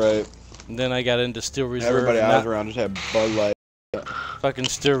 Right. And then I got into Steel Reserve. Everybody I was around just had Bud Light. Fucking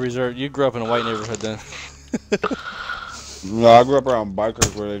Steel Reserve. You grew up in a white neighborhood then. No, I grew up around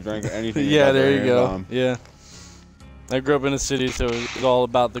bikers where they drank anything. Yeah, there you go. Yeah. I grew up in the city, so it was all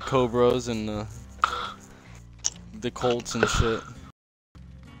about the Cobras and the Colts and shit.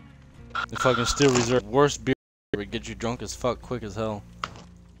 The fucking Steel Reserve. Worst beer. It gets you drunk as fuck quick as hell.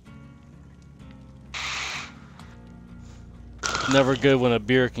 Never good when a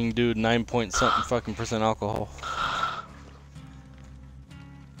beer can do 9-point-something fucking percent alcohol.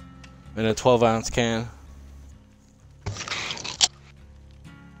 In a 12-ounce can.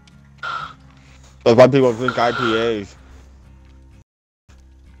 That's why people drink IPAs.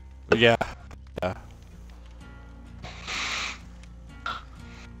 Yeah. Yeah.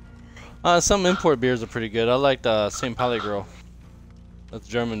 Some import beers are pretty good. I like St. Pauli Girl. That's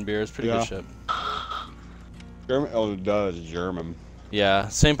German beer. It's pretty good shit. German? Oh, it does. German. Yeah.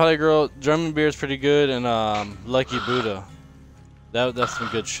 St. Pauli Girl, German beer is pretty good. And Lucky Buddha. That's some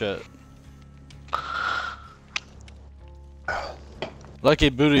good shit. Lucky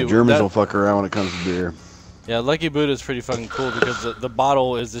Buddha. The Germans don't fuck around when it comes to beer. Yeah, Lucky Buddha is pretty fucking cool because the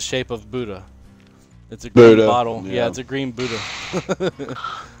bottle is the shape of Buddha. It's a green bottle. Yeah, it's a green Buddha.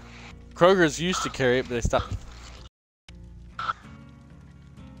 Kroger's used to carry it, but they stopped.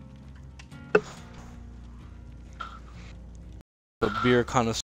 A beer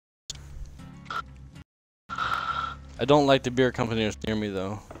connoisseur. I don't like the beer company that's near me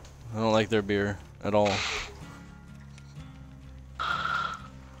though. I don't like their beer at all.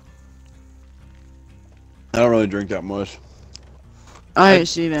 I don't really drink that much. Alright,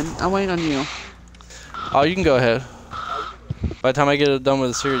 Steven, I'm waiting on you. Oh, you can go ahead. By the time I get it done with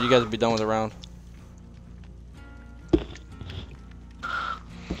the series, you guys will be done with the round.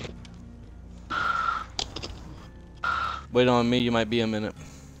 Wait on me, you might be a minute.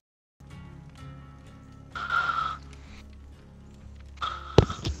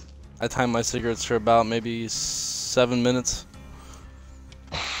 I time my cigarettes for about maybe 7 minutes.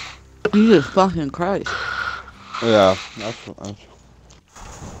 Jesus fucking Christ. Yeah, that's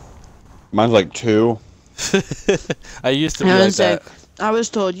mine's like 2. I used to be like that. I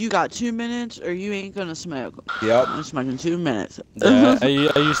was told you got 2 minutes or you ain't gonna smoke. Yep. I'm smoking 2 minutes. Yeah, I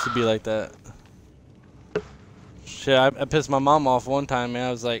used to be like that. Shit, I pissed my mom off one time, man.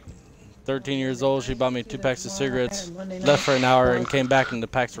 I was like 13 years old. She bought me 2 packs of cigarettes, left for an hour, and came back and the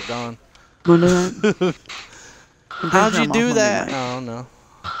packs were gone. How'd you do that? I don't know.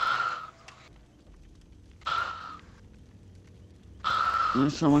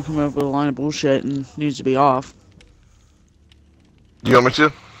 There's someone coming up with a line of bullshit and needs to be off. You want me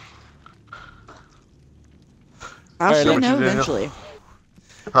to? I'll say what no you do? eventually.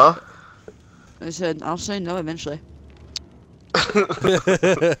 Huh? I said, I'll say no eventually.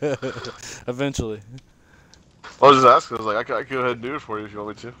 Eventually. I was just asking. I was like, I could go ahead and do it for you if you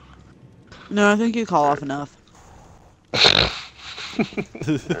want me to. No, I think you call off enough.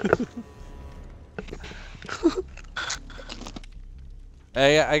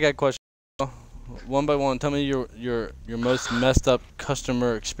 Hey, I got a question. One by one, tell me your most messed up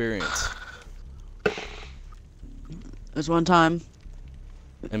customer experience. There's one time.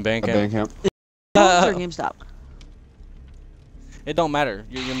 In Bandcamp. Or GameStop. It don't matter.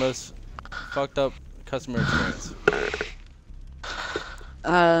 Your most fucked up customer experience.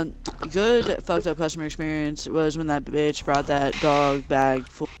 Good fucked up customer experience was when that bitch brought that dog bag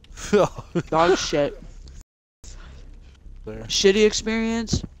full of dog shit. There. Shitty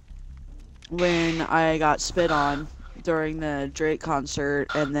experience when I got spit on during the Drake concert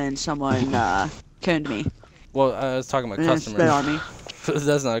and then someone coned me. Well, I was talking about And customers. spit on me.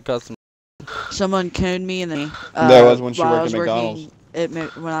 That's not a customer. Someone coned me and then that was when she while I worked was at working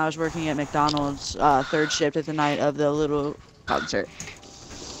McDonald's. when I was working at McDonald's, third shift at the night of the Little concert.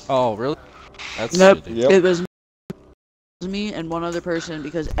 Oh, really? That's Nope. shitty. Yep. It was me and one other person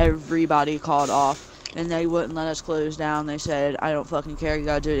because everybody called off and they wouldn't let us close down. They said, I don't fucking care, you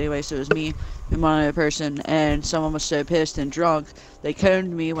gotta do it anyway. So it was me and one other person, and someone was so pissed and drunk, they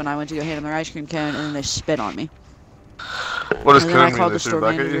coned me when I went to go hand them their ice cream cone, and then they spit on me. What does And then I cone called mean? the They threw store it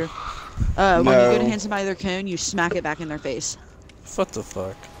back at manager. you? When you go to No. hand somebody their cone, you smack it back in their face. What the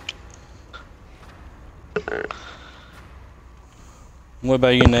fuck? What about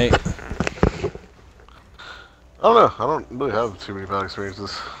you, Nate? I don't know. I don't really have too many bad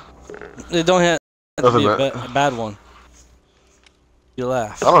experiences. It don't have to Nothing be a, bad. a bad one. You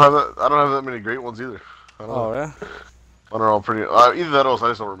laugh. I don't have that. I don't have that many great ones either. I don't know. Oh, yeah? Mine are all pretty. Either that or else I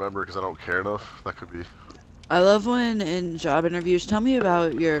just don't remember because I don't care enough. That could be. I love when in job interviews, tell me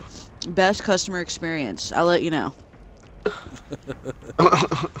about your best customer experience. I'll let you know.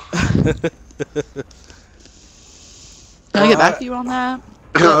 Can I get back to you on that?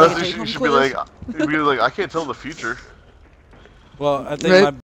 Yeah, Like that's a what you take-home should be quiz? like. You'd be like, I can't tell the future. Well, I think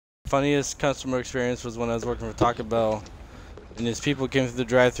Right. my funniest customer experience was when I was working for Taco Bell. And these people came through the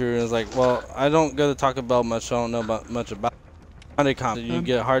drive-thru and was like, well, I don't go to Taco Bell much, so I don't know much about it. You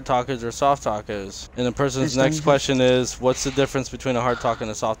get hard tacos or soft tacos. And the person's This next thing- question is, what's the difference between a hard taco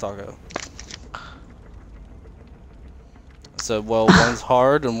and a soft taco? I said, well, one's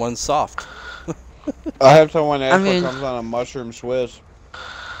hard and one's soft. I have someone ask mean- what comes on a mushroom Swiss.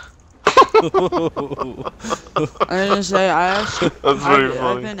 I was gonna say I asked. That's pretty I've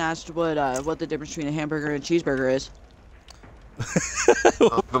funny. been asked what the difference between a hamburger and a cheeseburger is.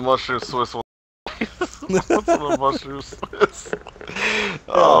 The mushroom Swiss one. What's in the mushroom Swiss?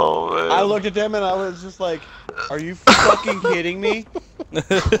 Oh man. I looked at them and I was just like, "Are you fucking kidding me?" I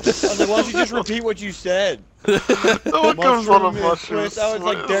was like, "Why don't you just repeat what you said?" What comes on a Mushroom and mushroom Swiss. I was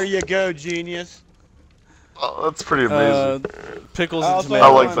like, "There you go, genius." Oh, that's pretty amazing. Pickles I and also tomatoes. I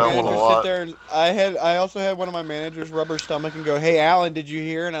like had that my one a manager lot. Sit there and I also had one of my managers rub her stomach and go, "Hey, Alan, did you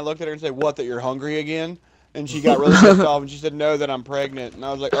hear?" And I looked at her and said, "What? That you're hungry again?" And she got really pissed off and she said, "No, that I'm pregnant." And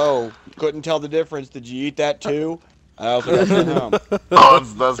I was like, "Oh, couldn't tell the difference. Did you eat that too?" I also got sent home. Oh,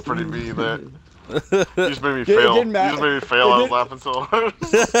 that's pretty mean there. You just made me It fail. You didn't matter. just made me fail. It I was didn't- laughing so hard.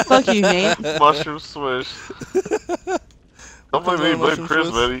 Fuck you, Nate. Mushroom Swish. Don't blame me, blame Mushroom Chris,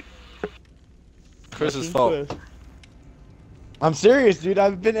 Swiss? buddy. Chris's fault. I'm serious, dude.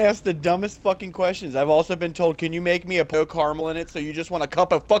 I've been asked the dumbest fucking questions. I've also been told, "Can you make me a no caramel in it? So you just want a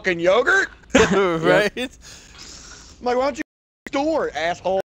cup of fucking yogurt?" Right? I'm like, "Why don't you store,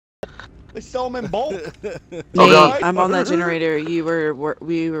 asshole? They sell them in bulk." Nate, God. I'm on that generator we were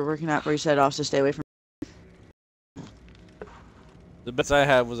working at where you set off, so stay away from. The best I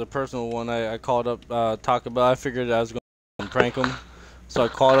had was a personal one. I called up Taco Bell. I figured I was going to prank them. So I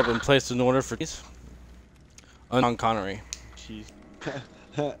called up and placed an order for these. Sean Connery. Jeez.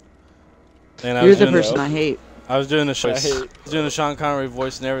 And I You're was the doing person I hate. I was doing the I voice. hate- I was doing the Sean Connery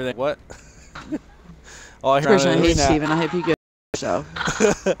voice and everything. What? All I The hear person I is, hate, now- Steven. I hope you go. So.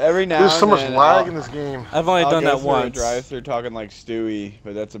 Every now There's and so much then, lag I'll- in this game. I've only I'll done go that through a once. drive-through talking like Stewie,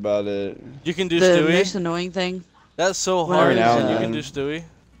 but that's about it. You can do The Stewie. most annoying thing. That's so When hard. I was, You uh, can do Stewie.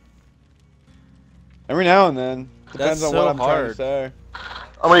 Every now and then. Depends That's on what so I'm trying to hard. say.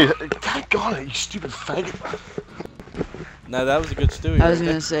 I mean, God, it, you stupid faggot. Now that was a good Stewie. I was right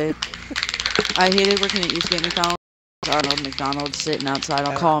gonna say. I hated working at Eastgate McDonald's. Arnold McDonald's sitting outside.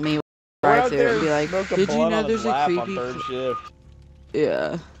 I'll call me Go out drive through there and be like, smoke a "Did you blunt know on his there's a lap on creepy?" third shift.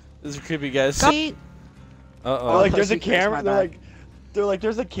 Yeah. This is creepy, guys. Nate, Uh They're oh. like, there's a Pussy face, camera. my They're bad. like,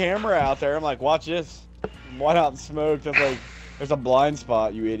 there's a camera out there. I'm like, watch this. Why not smoke? That's like, there's a blind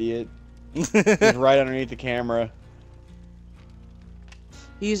spot, you idiot. He's right underneath the camera.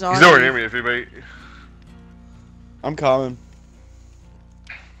 he's on. He's nowhere me. near me if anybody. I'm coming.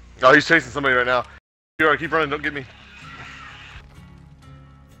 Oh, he's chasing somebody right now. You alright, keep running, don't get me.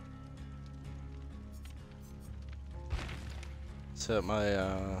 Set my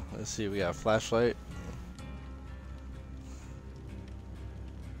let's see, we got a flashlight.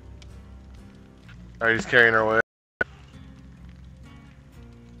 Alright, he's carrying our way.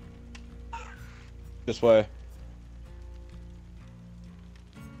 This way.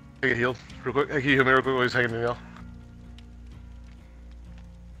 Take a heal, real quick. Hey, can you heal me real quick while he's hanging in the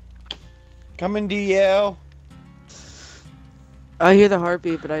Coming, DL. I hear the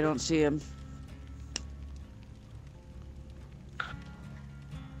heartbeat, but I don't see him.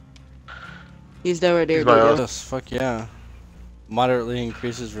 He's nowhere near He's by you. us. Yes, fuck yeah. Moderately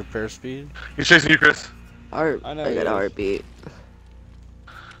increases repair speed. He's chasing you, Chris. Heart. I know I he got a is. heartbeat.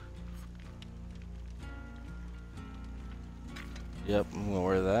 Yep, I'm gonna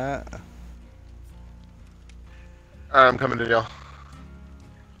wear that. Alright, I'm coming to y'all.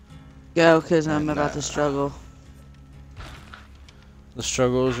 Go, cause I'm Nah. about to struggle. The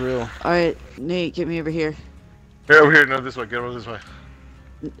struggle is real. All right, Nate, get me over here. Here, over here, no, this way, get over this way.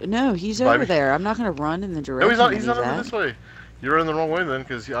 No, he's Bye. over there. I'm not gonna run in the direction. No, he's not, that he's not over at. this way. You're in the wrong way then,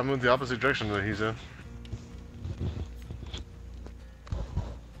 because I'm in the opposite direction that he's in.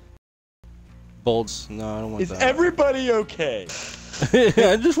 Bolts. No, I don't want Is that. everybody okay?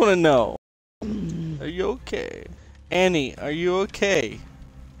 I just want to know. Are you okay? Annie, are you okay?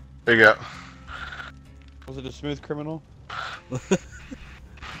 There you go. Was it a smooth criminal?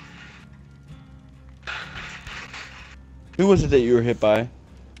 Who was it that you were hit by?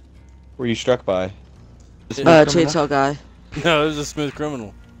 Were you struck by? Chainsaw guy. No, it was a smooth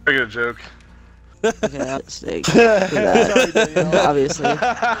criminal. I get a joke. Okay, I'll stake for that. Obviously.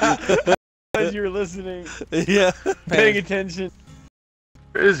 As you were listening, Yeah. paying attention.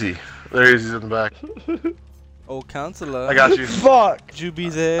 Where is he? There he is. He's in the back. Oh, counselor. I got you. Fuck! Would you be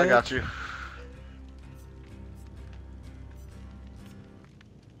there? I got you.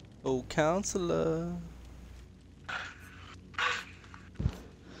 Oh, counselor.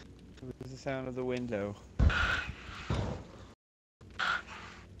 It was the sound of the window.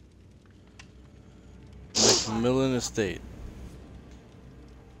 Macmillan Estate.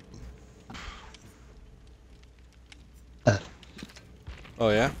 Oh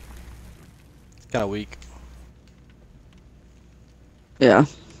yeah? It's kinda weak. Yeah.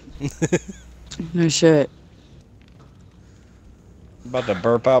 No shit. I'm about to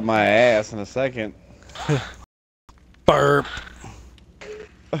burp out my ass in a second. Burp.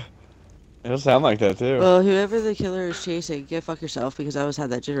 It'll sound like that too. Well, whoever the killer is chasing, go fuck yourself because I always had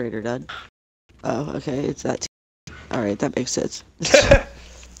that generator done. Oh, okay, it's that. Alright, that makes sense. I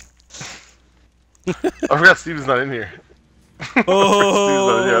forgot Steven's not in here.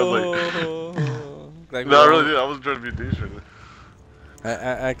 Oh. Like No, I really did. I wasn't trying to be a douche. I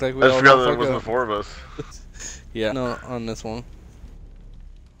act like we I just all forgot know that there fuck wasn't up. 4 of us. Yeah, no, on this one.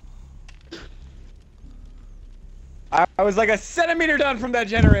 I was like a centimeter down from that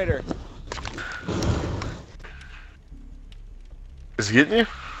generator. Is he getting you?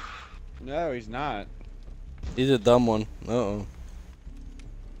 No, he's not. He's a dumb one. Uh-oh.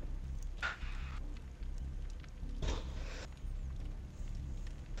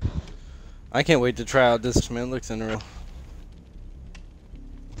 I can't wait to try out this, man. It looks unreal.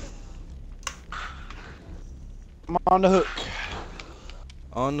 I'm on the hook.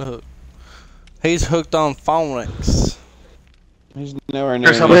 On the hook. He's hooked on phonics. He's nowhere near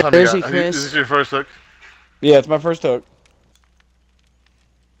Chris, how me. much time you Where's he, got? Chris? Is this your first hook? Yeah, it's my first hook.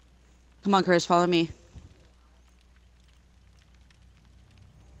 Come on, Chris, follow me.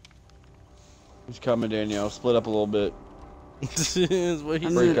 He's coming, Danielle. Split up a little bit. This is what he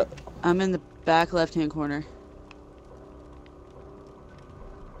I'm said. in, the, I'm in the back left-hand corner.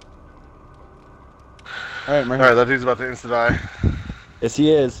 Alright, right Alright, that dude's about to insta-die. Yes,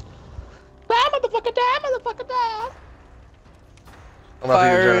 he is. I'm about to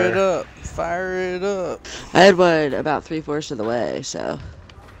Fire use a it generator. up. Fire it up. I had one about 3/4 of the way, so.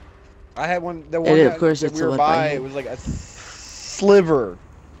 I had one. The And one of that, course that it's we the were one by by, him. it was like a sliver.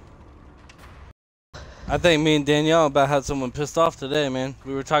 I think me and Danielle about had someone pissed off today, man.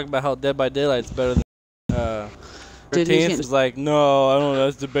 We were talking about how Dead by Daylight's better than Dude, he's 13th. getting- It's like, no, I don't know.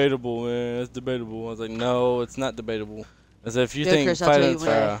 That's debatable, man. That's debatable. I was like, no, it's not debatable. I said, if you Yeah, think Chris, I'll tell you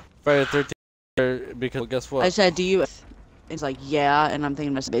Friday the 13th, because well, guess what? I said, do you? It's like, yeah, and I'm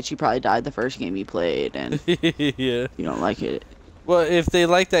thinking, bitch, you probably died the first game you played, and Yeah. you don't like it. Well, if they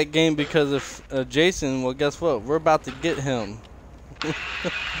like that game because of Jason, well, guess what? We're about to get him.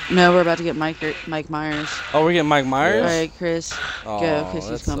 No, we're about to get Mike Myers. Oh, we're getting Mike Myers? Alright, Chris. Oh, go, 'cause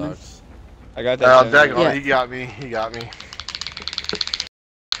he's that coming. sucks. I got that. Daggone, Yeah. he got me. He got me.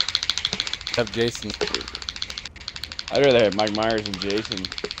 Have Jason. I'd rather have Mike Myers than Jason.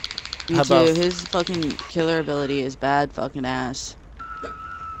 Me How too. about- His fucking killer ability is bad fucking ass.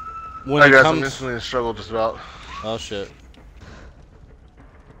 When I it guess I'm comes. instantly in struggle just about. Oh, shit.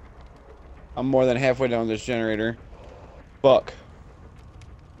 I'm more than halfway down this generator. Fuck.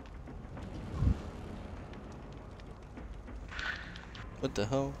 What the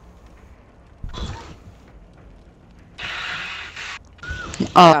hell?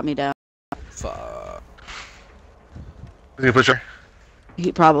 Oh, got me down. Fuck. Is he a pusher?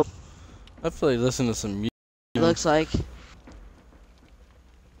 He probably I feel like listening to some music. looks like.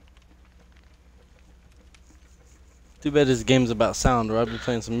 Too bad this game's about sound, or I'd be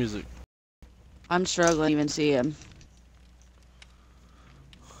playing some music. I'm struggling to even see him.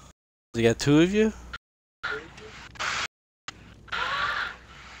 You got 2 of you?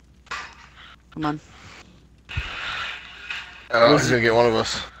 Come on. Oh, he's gonna get one of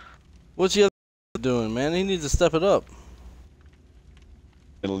us. What's the other doing, man? He needs to step it up.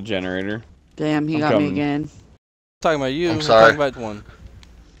 Little generator. Damn, he I'm got coming. me again. I'm talking about you. I'm sorry. talking about one.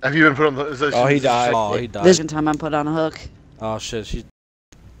 Have you been put on the? Is that Oh, he died. Oh, he died. This time I'm put on a hook. Oh, shit. She.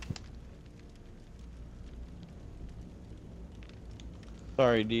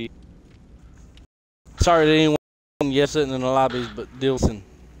 Sorry, D. Sorry to anyone sitting in the lobbies, but listen.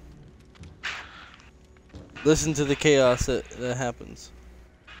 Listen to the chaos that happens.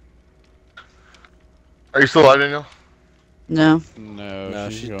 Are you still alive, Daniel? No. No,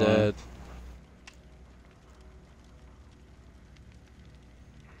 she's gone. dead.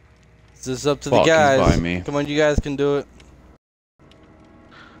 It's just up to Fuck, the he's guys. by me. Come on, you guys can do it.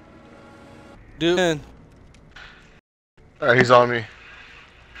 Do it. Alright, he's on me.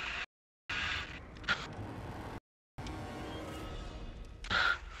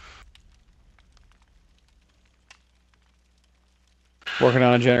 Working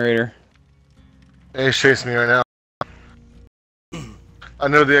on a generator. Hey, he's chasing me right now. I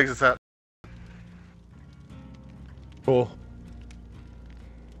know the exit's at. Cool.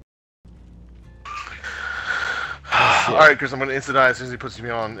 Alright, Chris, I'm gonna instant die as soon as he puts me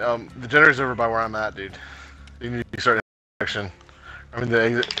on. The generator's over by where I'm at, dude. You need to start action. I mean, the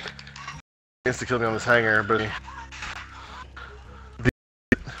exit. Insta killed me on this hangar, but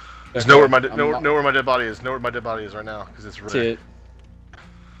just know where my know where my dead body is. Know where my dead body is right now, because it's That's right. it.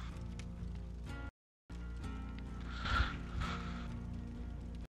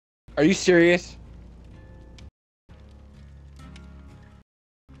 Are you serious?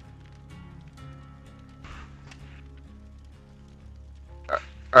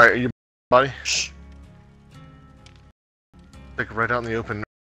 Alright, your body? Shh. Like right out in the open.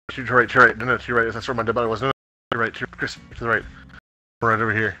 To your right, to your right. No, to your right. That's where my dead body was. No, to your right, to your, Chris, to the right. Right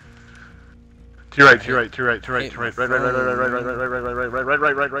over here. To your right, to your right, to your right, to your right, to your right, right, right, right, right, right, right, right, right, right, right,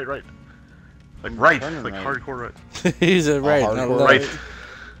 right, right, right, right, right. Like right, like hardcore right. He's a right, not hardcore left. Right.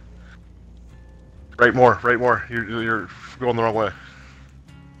 Right more, right more. You're going the wrong way.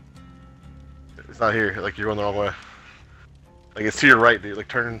 It's not here. Like you're going the wrong way. Like it's to your right, dude. Like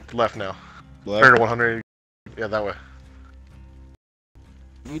turn left now. Turn to 100. Yeah, that way.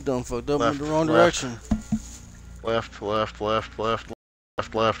 You done fucked up Left, in the wrong left. direction. Left, left, left, left,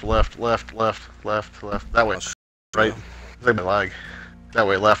 left, left, left, left, left, left, left. That way. Right. It's like my lag. That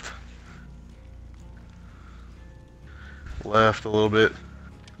way, left. Left a little bit.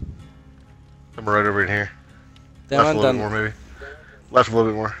 I'm right over in here. Damn, Left a I'm little done. bit more, maybe. Left a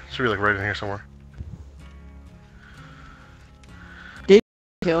little bit more. Should be like right in here somewhere.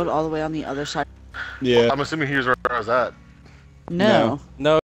 Killed all the way on the other side. Yeah. I'm assuming he was where I was at. No.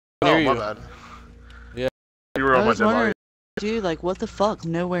 No, Oh, near my you. bad. Yeah. You were I on my was dead body. wondering, dude, like, what the fuck?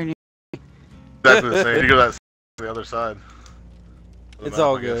 Nowhere near. Exactly the same. You go that the other side. of the It's map,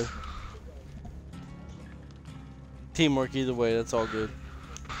 all I guess. good. Teamwork either way, that's all good.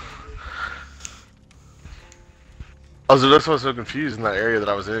 That's why I was so confused in that area that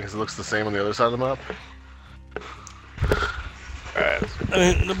I was in, because it looks the same on the other side of the map. I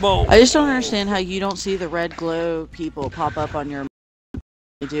mean, the boat. I just don't understand how you don't see the red glow people pop up on your.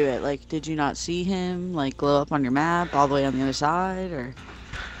 To do it. Like, did you not see him like glow up on your map all the way on the other side, or?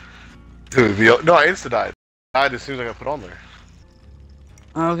 Dude, no, I insta-died. I died as soon as I got put on there.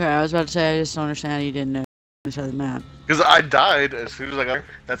 Okay, I was about to say I just don't understand how you didn't know the side of the map. Because I died as soon as I got there.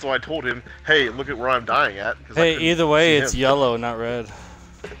 That's why I told him, hey, look at where I'm dying at. 'cause I Hey, couldn't either way, see it's him. yellow, not red.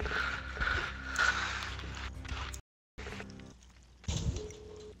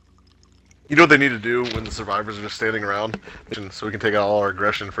 You know what they need to do when the survivors are just standing around? So we can take out all our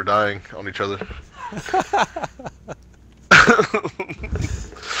aggression for dying on each other.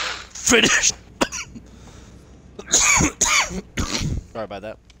 Finish. Sorry about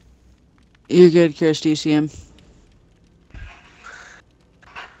that. You're good, Chris. Do you see him?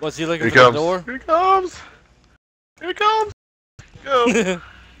 What's he looking Here he for the comes. door? Here he comes. Here he comes. Go.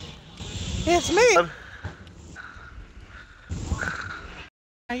 It's me.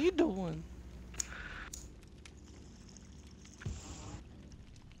 How you doing?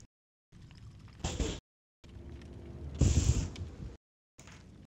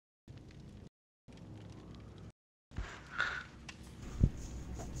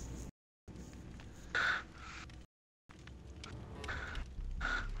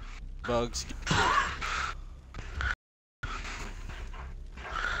 Bugs.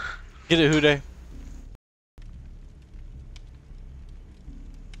 Get it, Houday.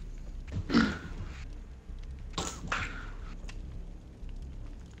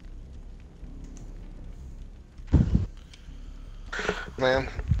 Man,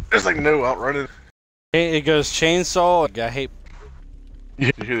 there's like no outrunning. Hey, it goes chainsaw. I hate.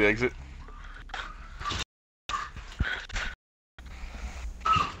 You hear the exit?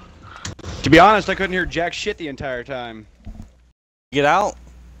 To be honest, I couldn't hear jack shit the entire time. Get out.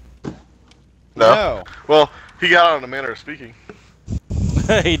 No. Well, he got out in a manner of speaking.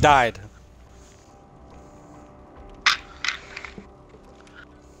 He died.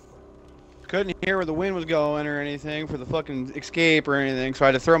 couldn't hear where the wind was going or anything for the fucking escape or anything, so I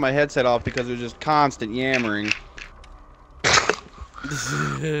had to throw my headset off because it was just constant yammering.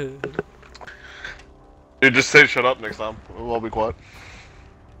 Dude, just say shut up next time. We'll all be quiet.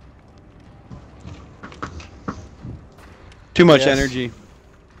 Too much Yes. energy.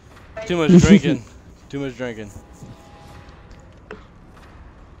 Too much drinking. Too much drinking.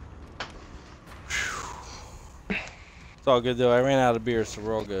 It's all good though. I ran out of beer, so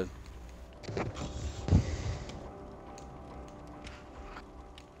we're all good.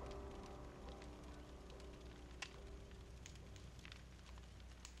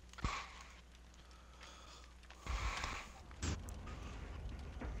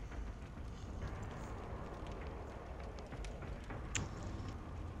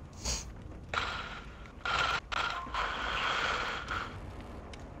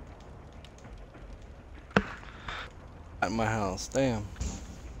 At my house, damn.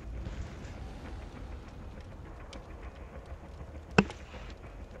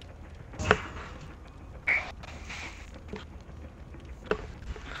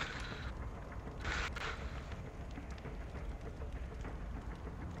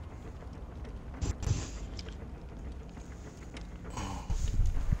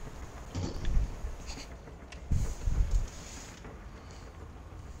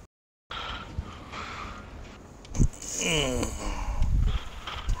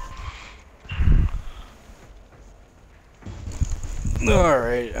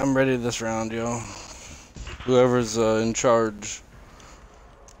 Alright, I'm ready this round, yo. Whoever's in charge.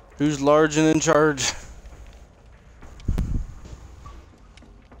 Who's large and in charge?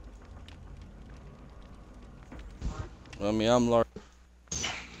 I mean, I'm large.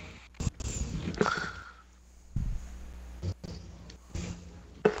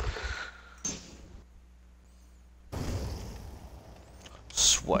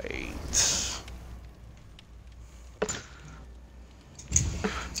 Sweet.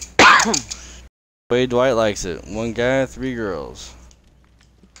 Way Dwight likes it. One guy, 3 girls.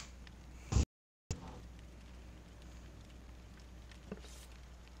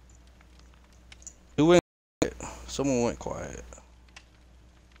 Who went quiet? Someone went quiet.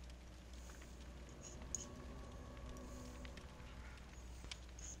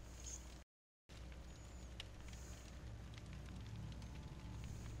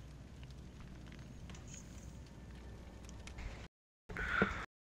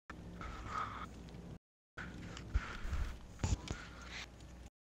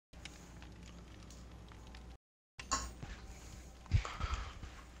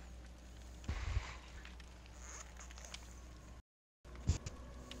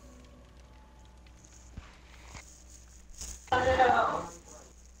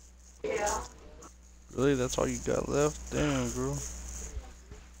 Really? That's all you got left? Damn, girl.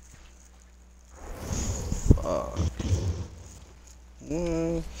 Fuck.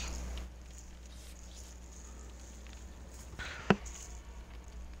 What?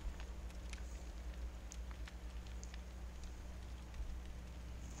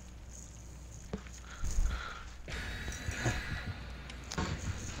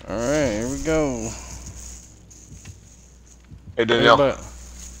 Alright, here we go. Hey Danielle, Everybody-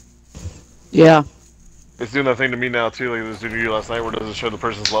 Yeah. it's doing that thing to me now too, like this did to you last night where it doesn't show the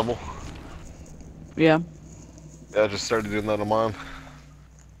person's level. Yeah. Yeah, I just started doing that on mine.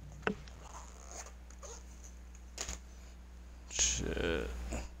 Shit.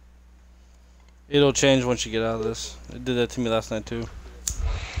 It'll change once you get out of this. It did that to me last night too.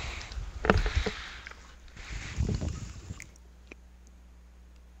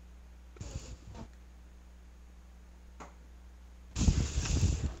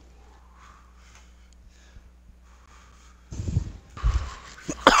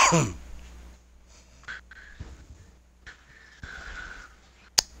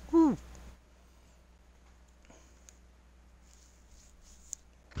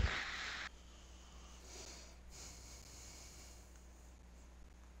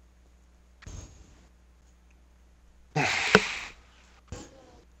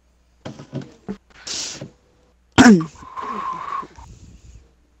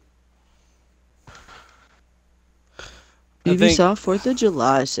 I think- Ubisoft 4th of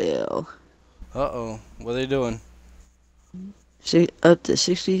July sale. Uh-oh. What are they doing? Up to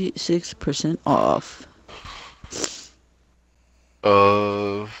 66% off.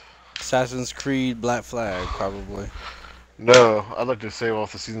 Assassin's Creed Black Flag, probably. No, I'd like to save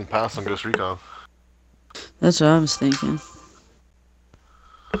off the season pass on Ghost Recon. That's what I was thinking.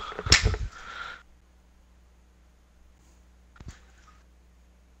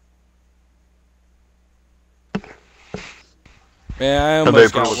 Man, I Have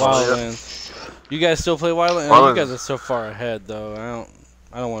almost they put got it with all yet? Wildlands. You guys still play Wildlands? Wildlands. You guys are so far ahead, though.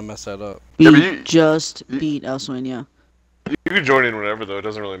 I don't want to mess that up. We Yeah, but you- just beat El Sueño. You can join in whenever though. It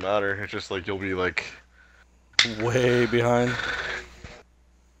doesn't really matter. It's just like you'll be like, Way behind.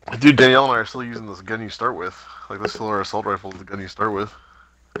 dude. Danielle and I are still using this gun you start with. Like this still our assault rifle, the gun you start with.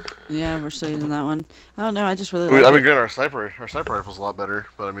 Yeah, we're still using that one. I don't know. I just really I mean, like it. granted, our sniper rifle's a lot better,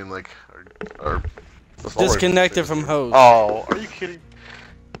 but I mean, like, our assault rifle's Disconnected good. from host. Oh, are you kidding?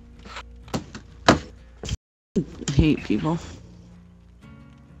 I hate people.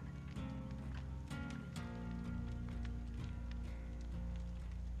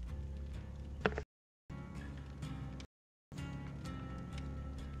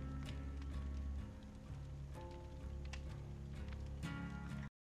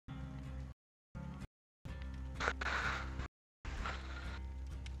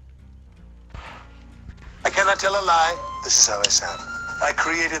 I cannot tell a lie. This is how I sound. I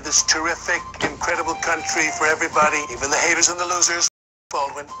created this terrific, incredible country for everybody, even the haters and the losers.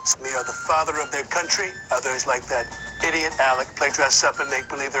 Baldwin, we are the father of their country. Others like that idiot Alec play dress up and make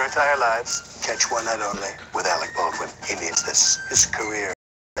believe their entire lives. Catch one night only with Alec Baldwin. He needs this. His career,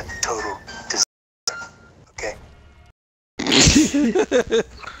 a total disaster. Okay?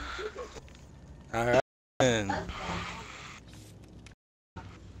 All right. Man.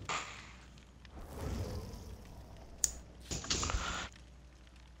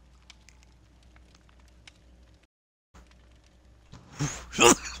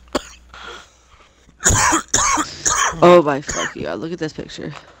 Oh my fucking god! Look at this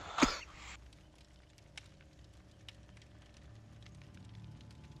picture.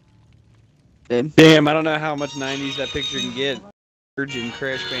 Babe. Damn, I don't know how much 90s that picture can get. Virgin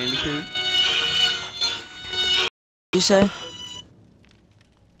Crash Bandicoot. You say?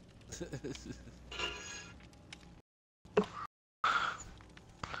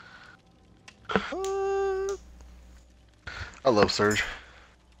 I love Surge.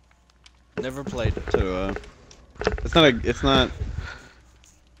 Never played it. So, it's not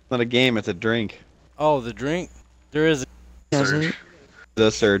a game, it's a drink. Oh, the drink? There is. Surge.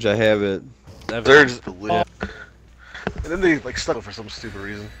 The Surge, I have it. Surge is lit. And then they like stuck it for some stupid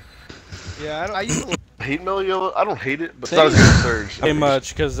reason. Yeah, I used to Hate Mellow Yellow? I don't hate it, but it's not as good as Surge. Pretty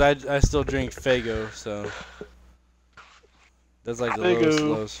much, because I still drink Fago, so. That's like the lowest Faygo.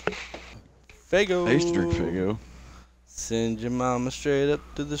 lows. Fago. I used to drink Fago. Send your mama straight up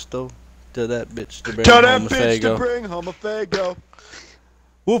to the store. Tell that bitch to bring Tell that home a bitch to Faygo. bring home a Fago.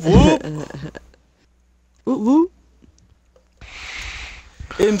 Whoop whoop. Woo woo.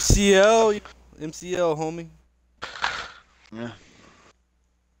 MCL, homie. Yeah.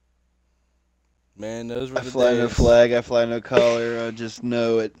 Man, those were I the fly no days. flag, I fly no collar, I just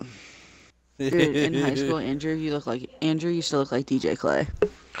know it. Dude, in high school, Andrew, you still look like DJ Clay.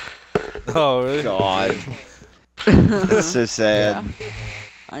 Oh, really? God. That's so sad. Yeah,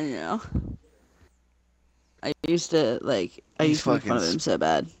 I know. I used to make fun of him so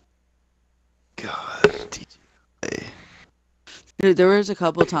bad. God. DJ. Dude, there was a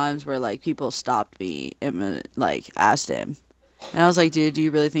couple times where like people stopped me and like asked him, and I was like, "Dude, do you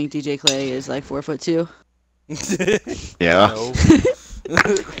really think DJ Clay is like 4'2"?" Yeah. No.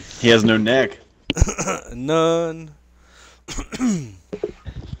 He has no neck. None.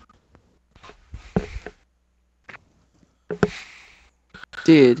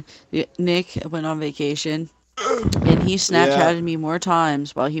 Dude, Nick went on vacation, and he Snapchatted me more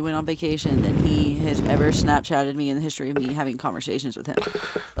times while he went on vacation than he has ever Snapchatted me in the history of me having conversations with him.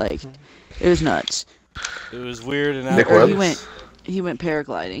 Like, it was nuts. It was weird and Nick Or outrageous. he went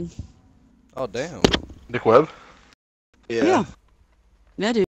paragliding. Oh, damn. Nick Webb? Yeah,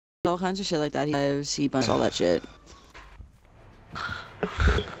 dude, all kinds of shit like that. He bunch all that shit.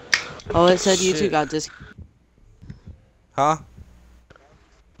 Oh, it said you two Shit. got this. Huh?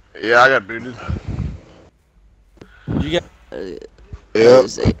 Yeah, I got booted. You got. Yep.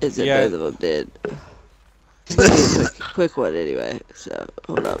 Is it Yeah. both of them did? quick one anyway. So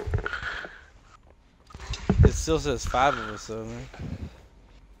hold up. It still says 5 of us, though, man.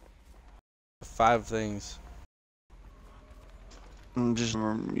 5 things. I'm just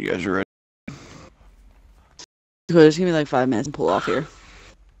you guys are ready. Cool, just give me like 5 minutes and pull off here.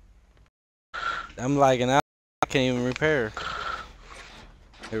 I'm lagging out. I can't even repair.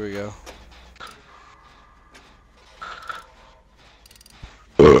 Here we go.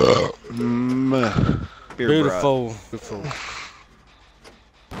 Beer Beautiful. Beautiful.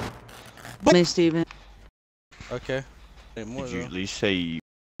 Hey, Steven. Okay. Ain't more, Did you though. at least say?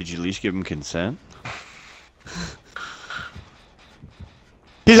 Did you at least give him consent?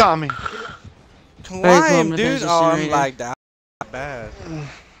 He's on me. Very cool, I'm Climb, gonna dude. finish this Oh, I'm generator. lagged out. Bad.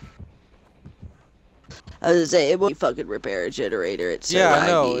 I was gonna say, it won't fucking repair a generator. It's so Yeah, I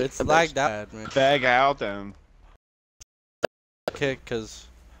know. laggy. It's lagged out, man. Bag out then. Kick, cause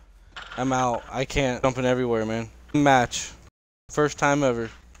I'm out. I can't jumping everywhere, man. Match. First time ever.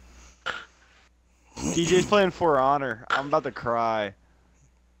 DJ's playing For Honor. I'm about to cry.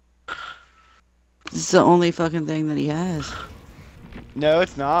 It's the only fucking thing that he has. No,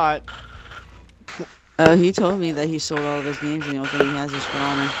 it's not. Oh, he told me that he sold all of his games and the only thing he has is For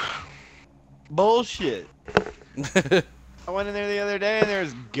Honor. Bullshit. I went in there the other day and there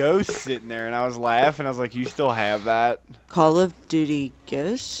was Ghost sitting there and I was laughing. I was like, you still have that? Call of Duty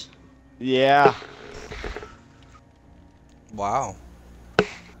Ghosts? Yeah. Wow.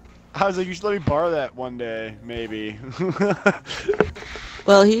 I was like, you should let me borrow that one day, maybe.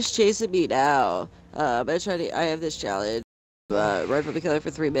 Well, he's chasing me now. But I have this challenge. Rifle the killer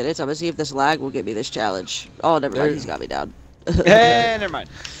for 3 minutes. I'm gonna see if this lag will get me this challenge. Oh, never mind. He's got me down. Hey, never mind.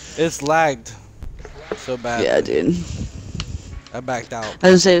 It's lagged so bad. Yeah, dude. I backed out. I was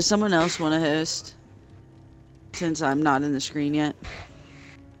gonna say, does someone else want to host? Since I'm not in the screen yet.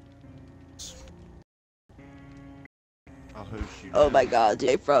 I'll host you. Oh my god,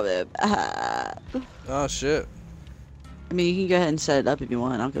 dude, from him. Oh shit. I mean, you can go ahead and set it up if you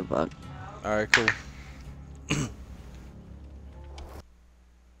want. I don't give a fuck. All right, cool.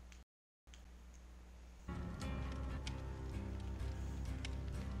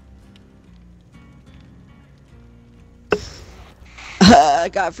 I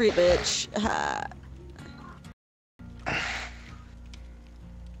got free, bitch.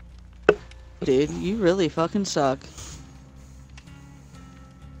 Dude, you really fucking suck.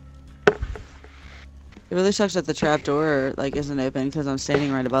 It really sucks that the trap door like isn't open because I'm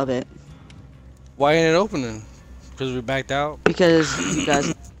standing right above it. Why ain't it opening? Because we backed out? Because you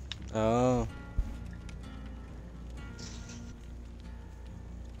guys. Oh.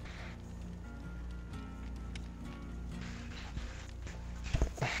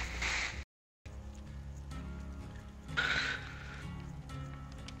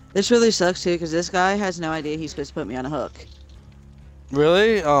 This really sucks too because this guy has no idea he's supposed to put me on a hook.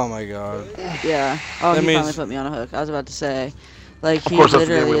 Really? Oh my god. Yeah. Oh, That he means- finally put me on a hook. I was about to say. Like, Of he course, that's the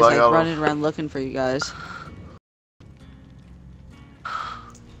game literally we is lag like out of. running around looking for you guys.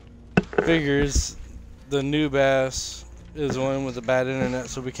 Figures the noob ass is one with the bad internet,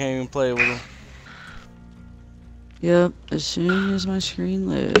 so we can't even play with him. Yep, as soon as my screen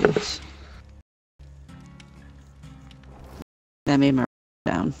loads. That made my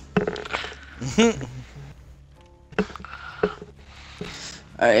down.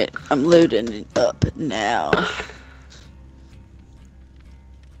 Alright, I'm loading it up now.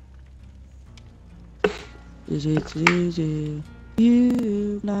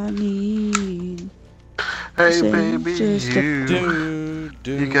 You not need. Hey Say baby, just a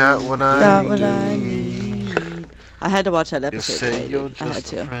you got what I got need. what I need. I had to watch that You episode say today, you're dude. I had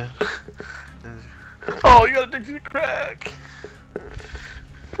just a to. friend. Oh, you got addicted to crack.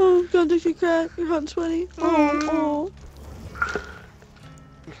 Oh, got addicted to crack. You're hot and sweaty. Oh,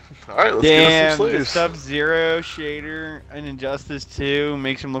 Alright, let's Damn, get us some the slaves. Sub-Zero shader in Injustice 2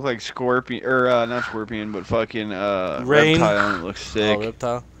 makes him look like Scorpion, or not Scorpion, but fucking Rain. Reptile, and it looks sick. Oh,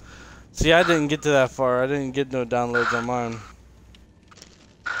 Reptile. See, I didn't get to that far. I didn't get no downloads on mine.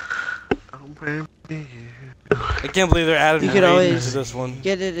 Oh, baby. I can't believe they're adding You could Raiden always- to this one.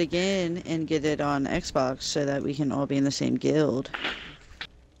 Get it again and get it on Xbox so that we can all be in the same guild.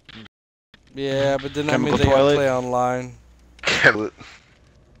 Yeah, but then that Chemical means they gotta toilet. play online. Kill it.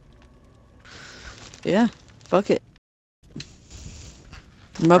 Yeah, fuck it.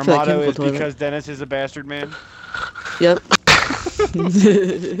 I'm Our up for that motto chemical is toilet. because Dennis is a bastard man, Yep.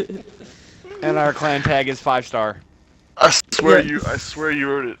 and our clan tag is 5-star. I swear Yeah. I swear you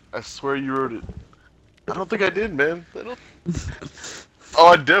wrote it. I swear you wrote it. I don't think I did, man. I don't... Oh,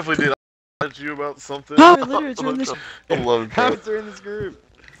 I definitely did. I told you about something. Oh, literature in this- I'm loving How that. they're in this group?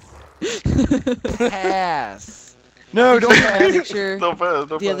 Pass. No, don't That pass. picture No pass,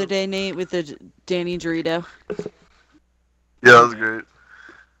 no the other pass. day, Nate, with the Danny Dorito. Yeah, that was great.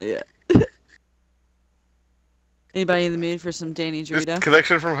 Yeah. Anybody in the mood for some Danny Just Dorito?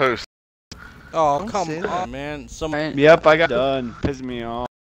 connection from host. Oh, Don't come say on, that. man. Alright, Yep, I got done. Pissing me off.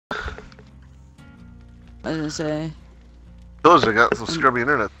 I was gonna say. Those I got some scrubby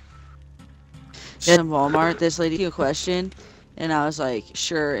internet. Yeah, in Walmart, this lady asked me a question, and I was like,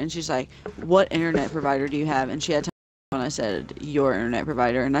 sure. And she's like, what internet provider do you have? And she had time when I said, your internet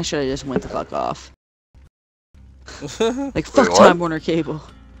provider, and I should have just went the fuck off. Like, fuck what? Time Warner Cable.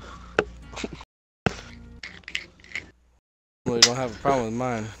 Really don't have a problem with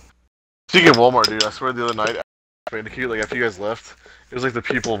mine. Speaking of Walmart, dude, I swear the other night, Bandicoot, like after you guys left, it was like the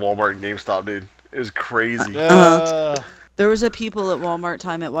people of Walmart and GameStop, dude. It was crazy. There was a people at Walmart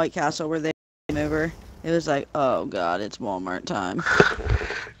time at White Castle where they came over. It was like, oh god, it's Walmart time.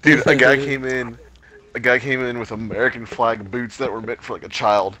 Dude, a guy came in with American flag boots that were meant for like a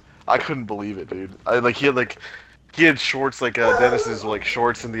child. I couldn't believe it, dude. He had shorts like Dennis's like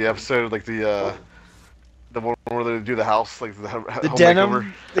shorts in the episode, like the one where they do the house, like the home denim,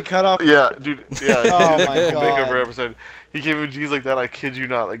 makeover. the cutoff. Yeah, dude. Yeah. Oh the my home God. makeover episode. He came in jeans like that. I kid you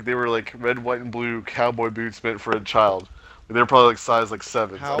not. Like they were like red, white, and blue cowboy boots meant for a child. They were probably like size like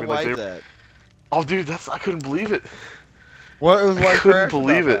 7. How like, white they, that? Oh, dude, I couldn't believe it. What was I white couldn't trash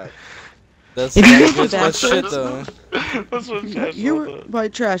believe about it. That's If you that's look good at that's that shit shit- though. That's what Chad You're thought.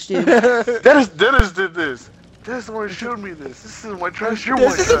 white trash, dude. Dennis did this. Dennis the one who showed me this. This isn't white trash. You're This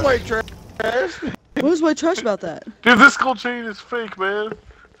white isn't trash. white trash. What was white trash about that? Dude, this gold chain is fake, man.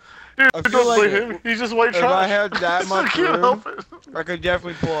 Dude, I don't feel like blame him. He's just white if trash. I had that I much can't room, help it. I could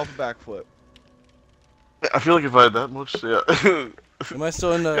definitely pull off a backflip. I feel like if I had that much, yeah. Am I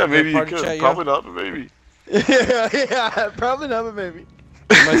still in the, Yeah, maybe the you party could. chat? Probably not, but maybe. yeah, probably not, but maybe.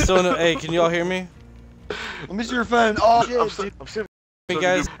 Am I still in the, hey, can you all hear me? Let me see your phone. Oh, I'm shit. still, Hey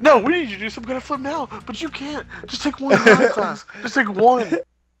guys, No, we need you to do some kind of flip now, but you can't. Just take one in class. Just take one.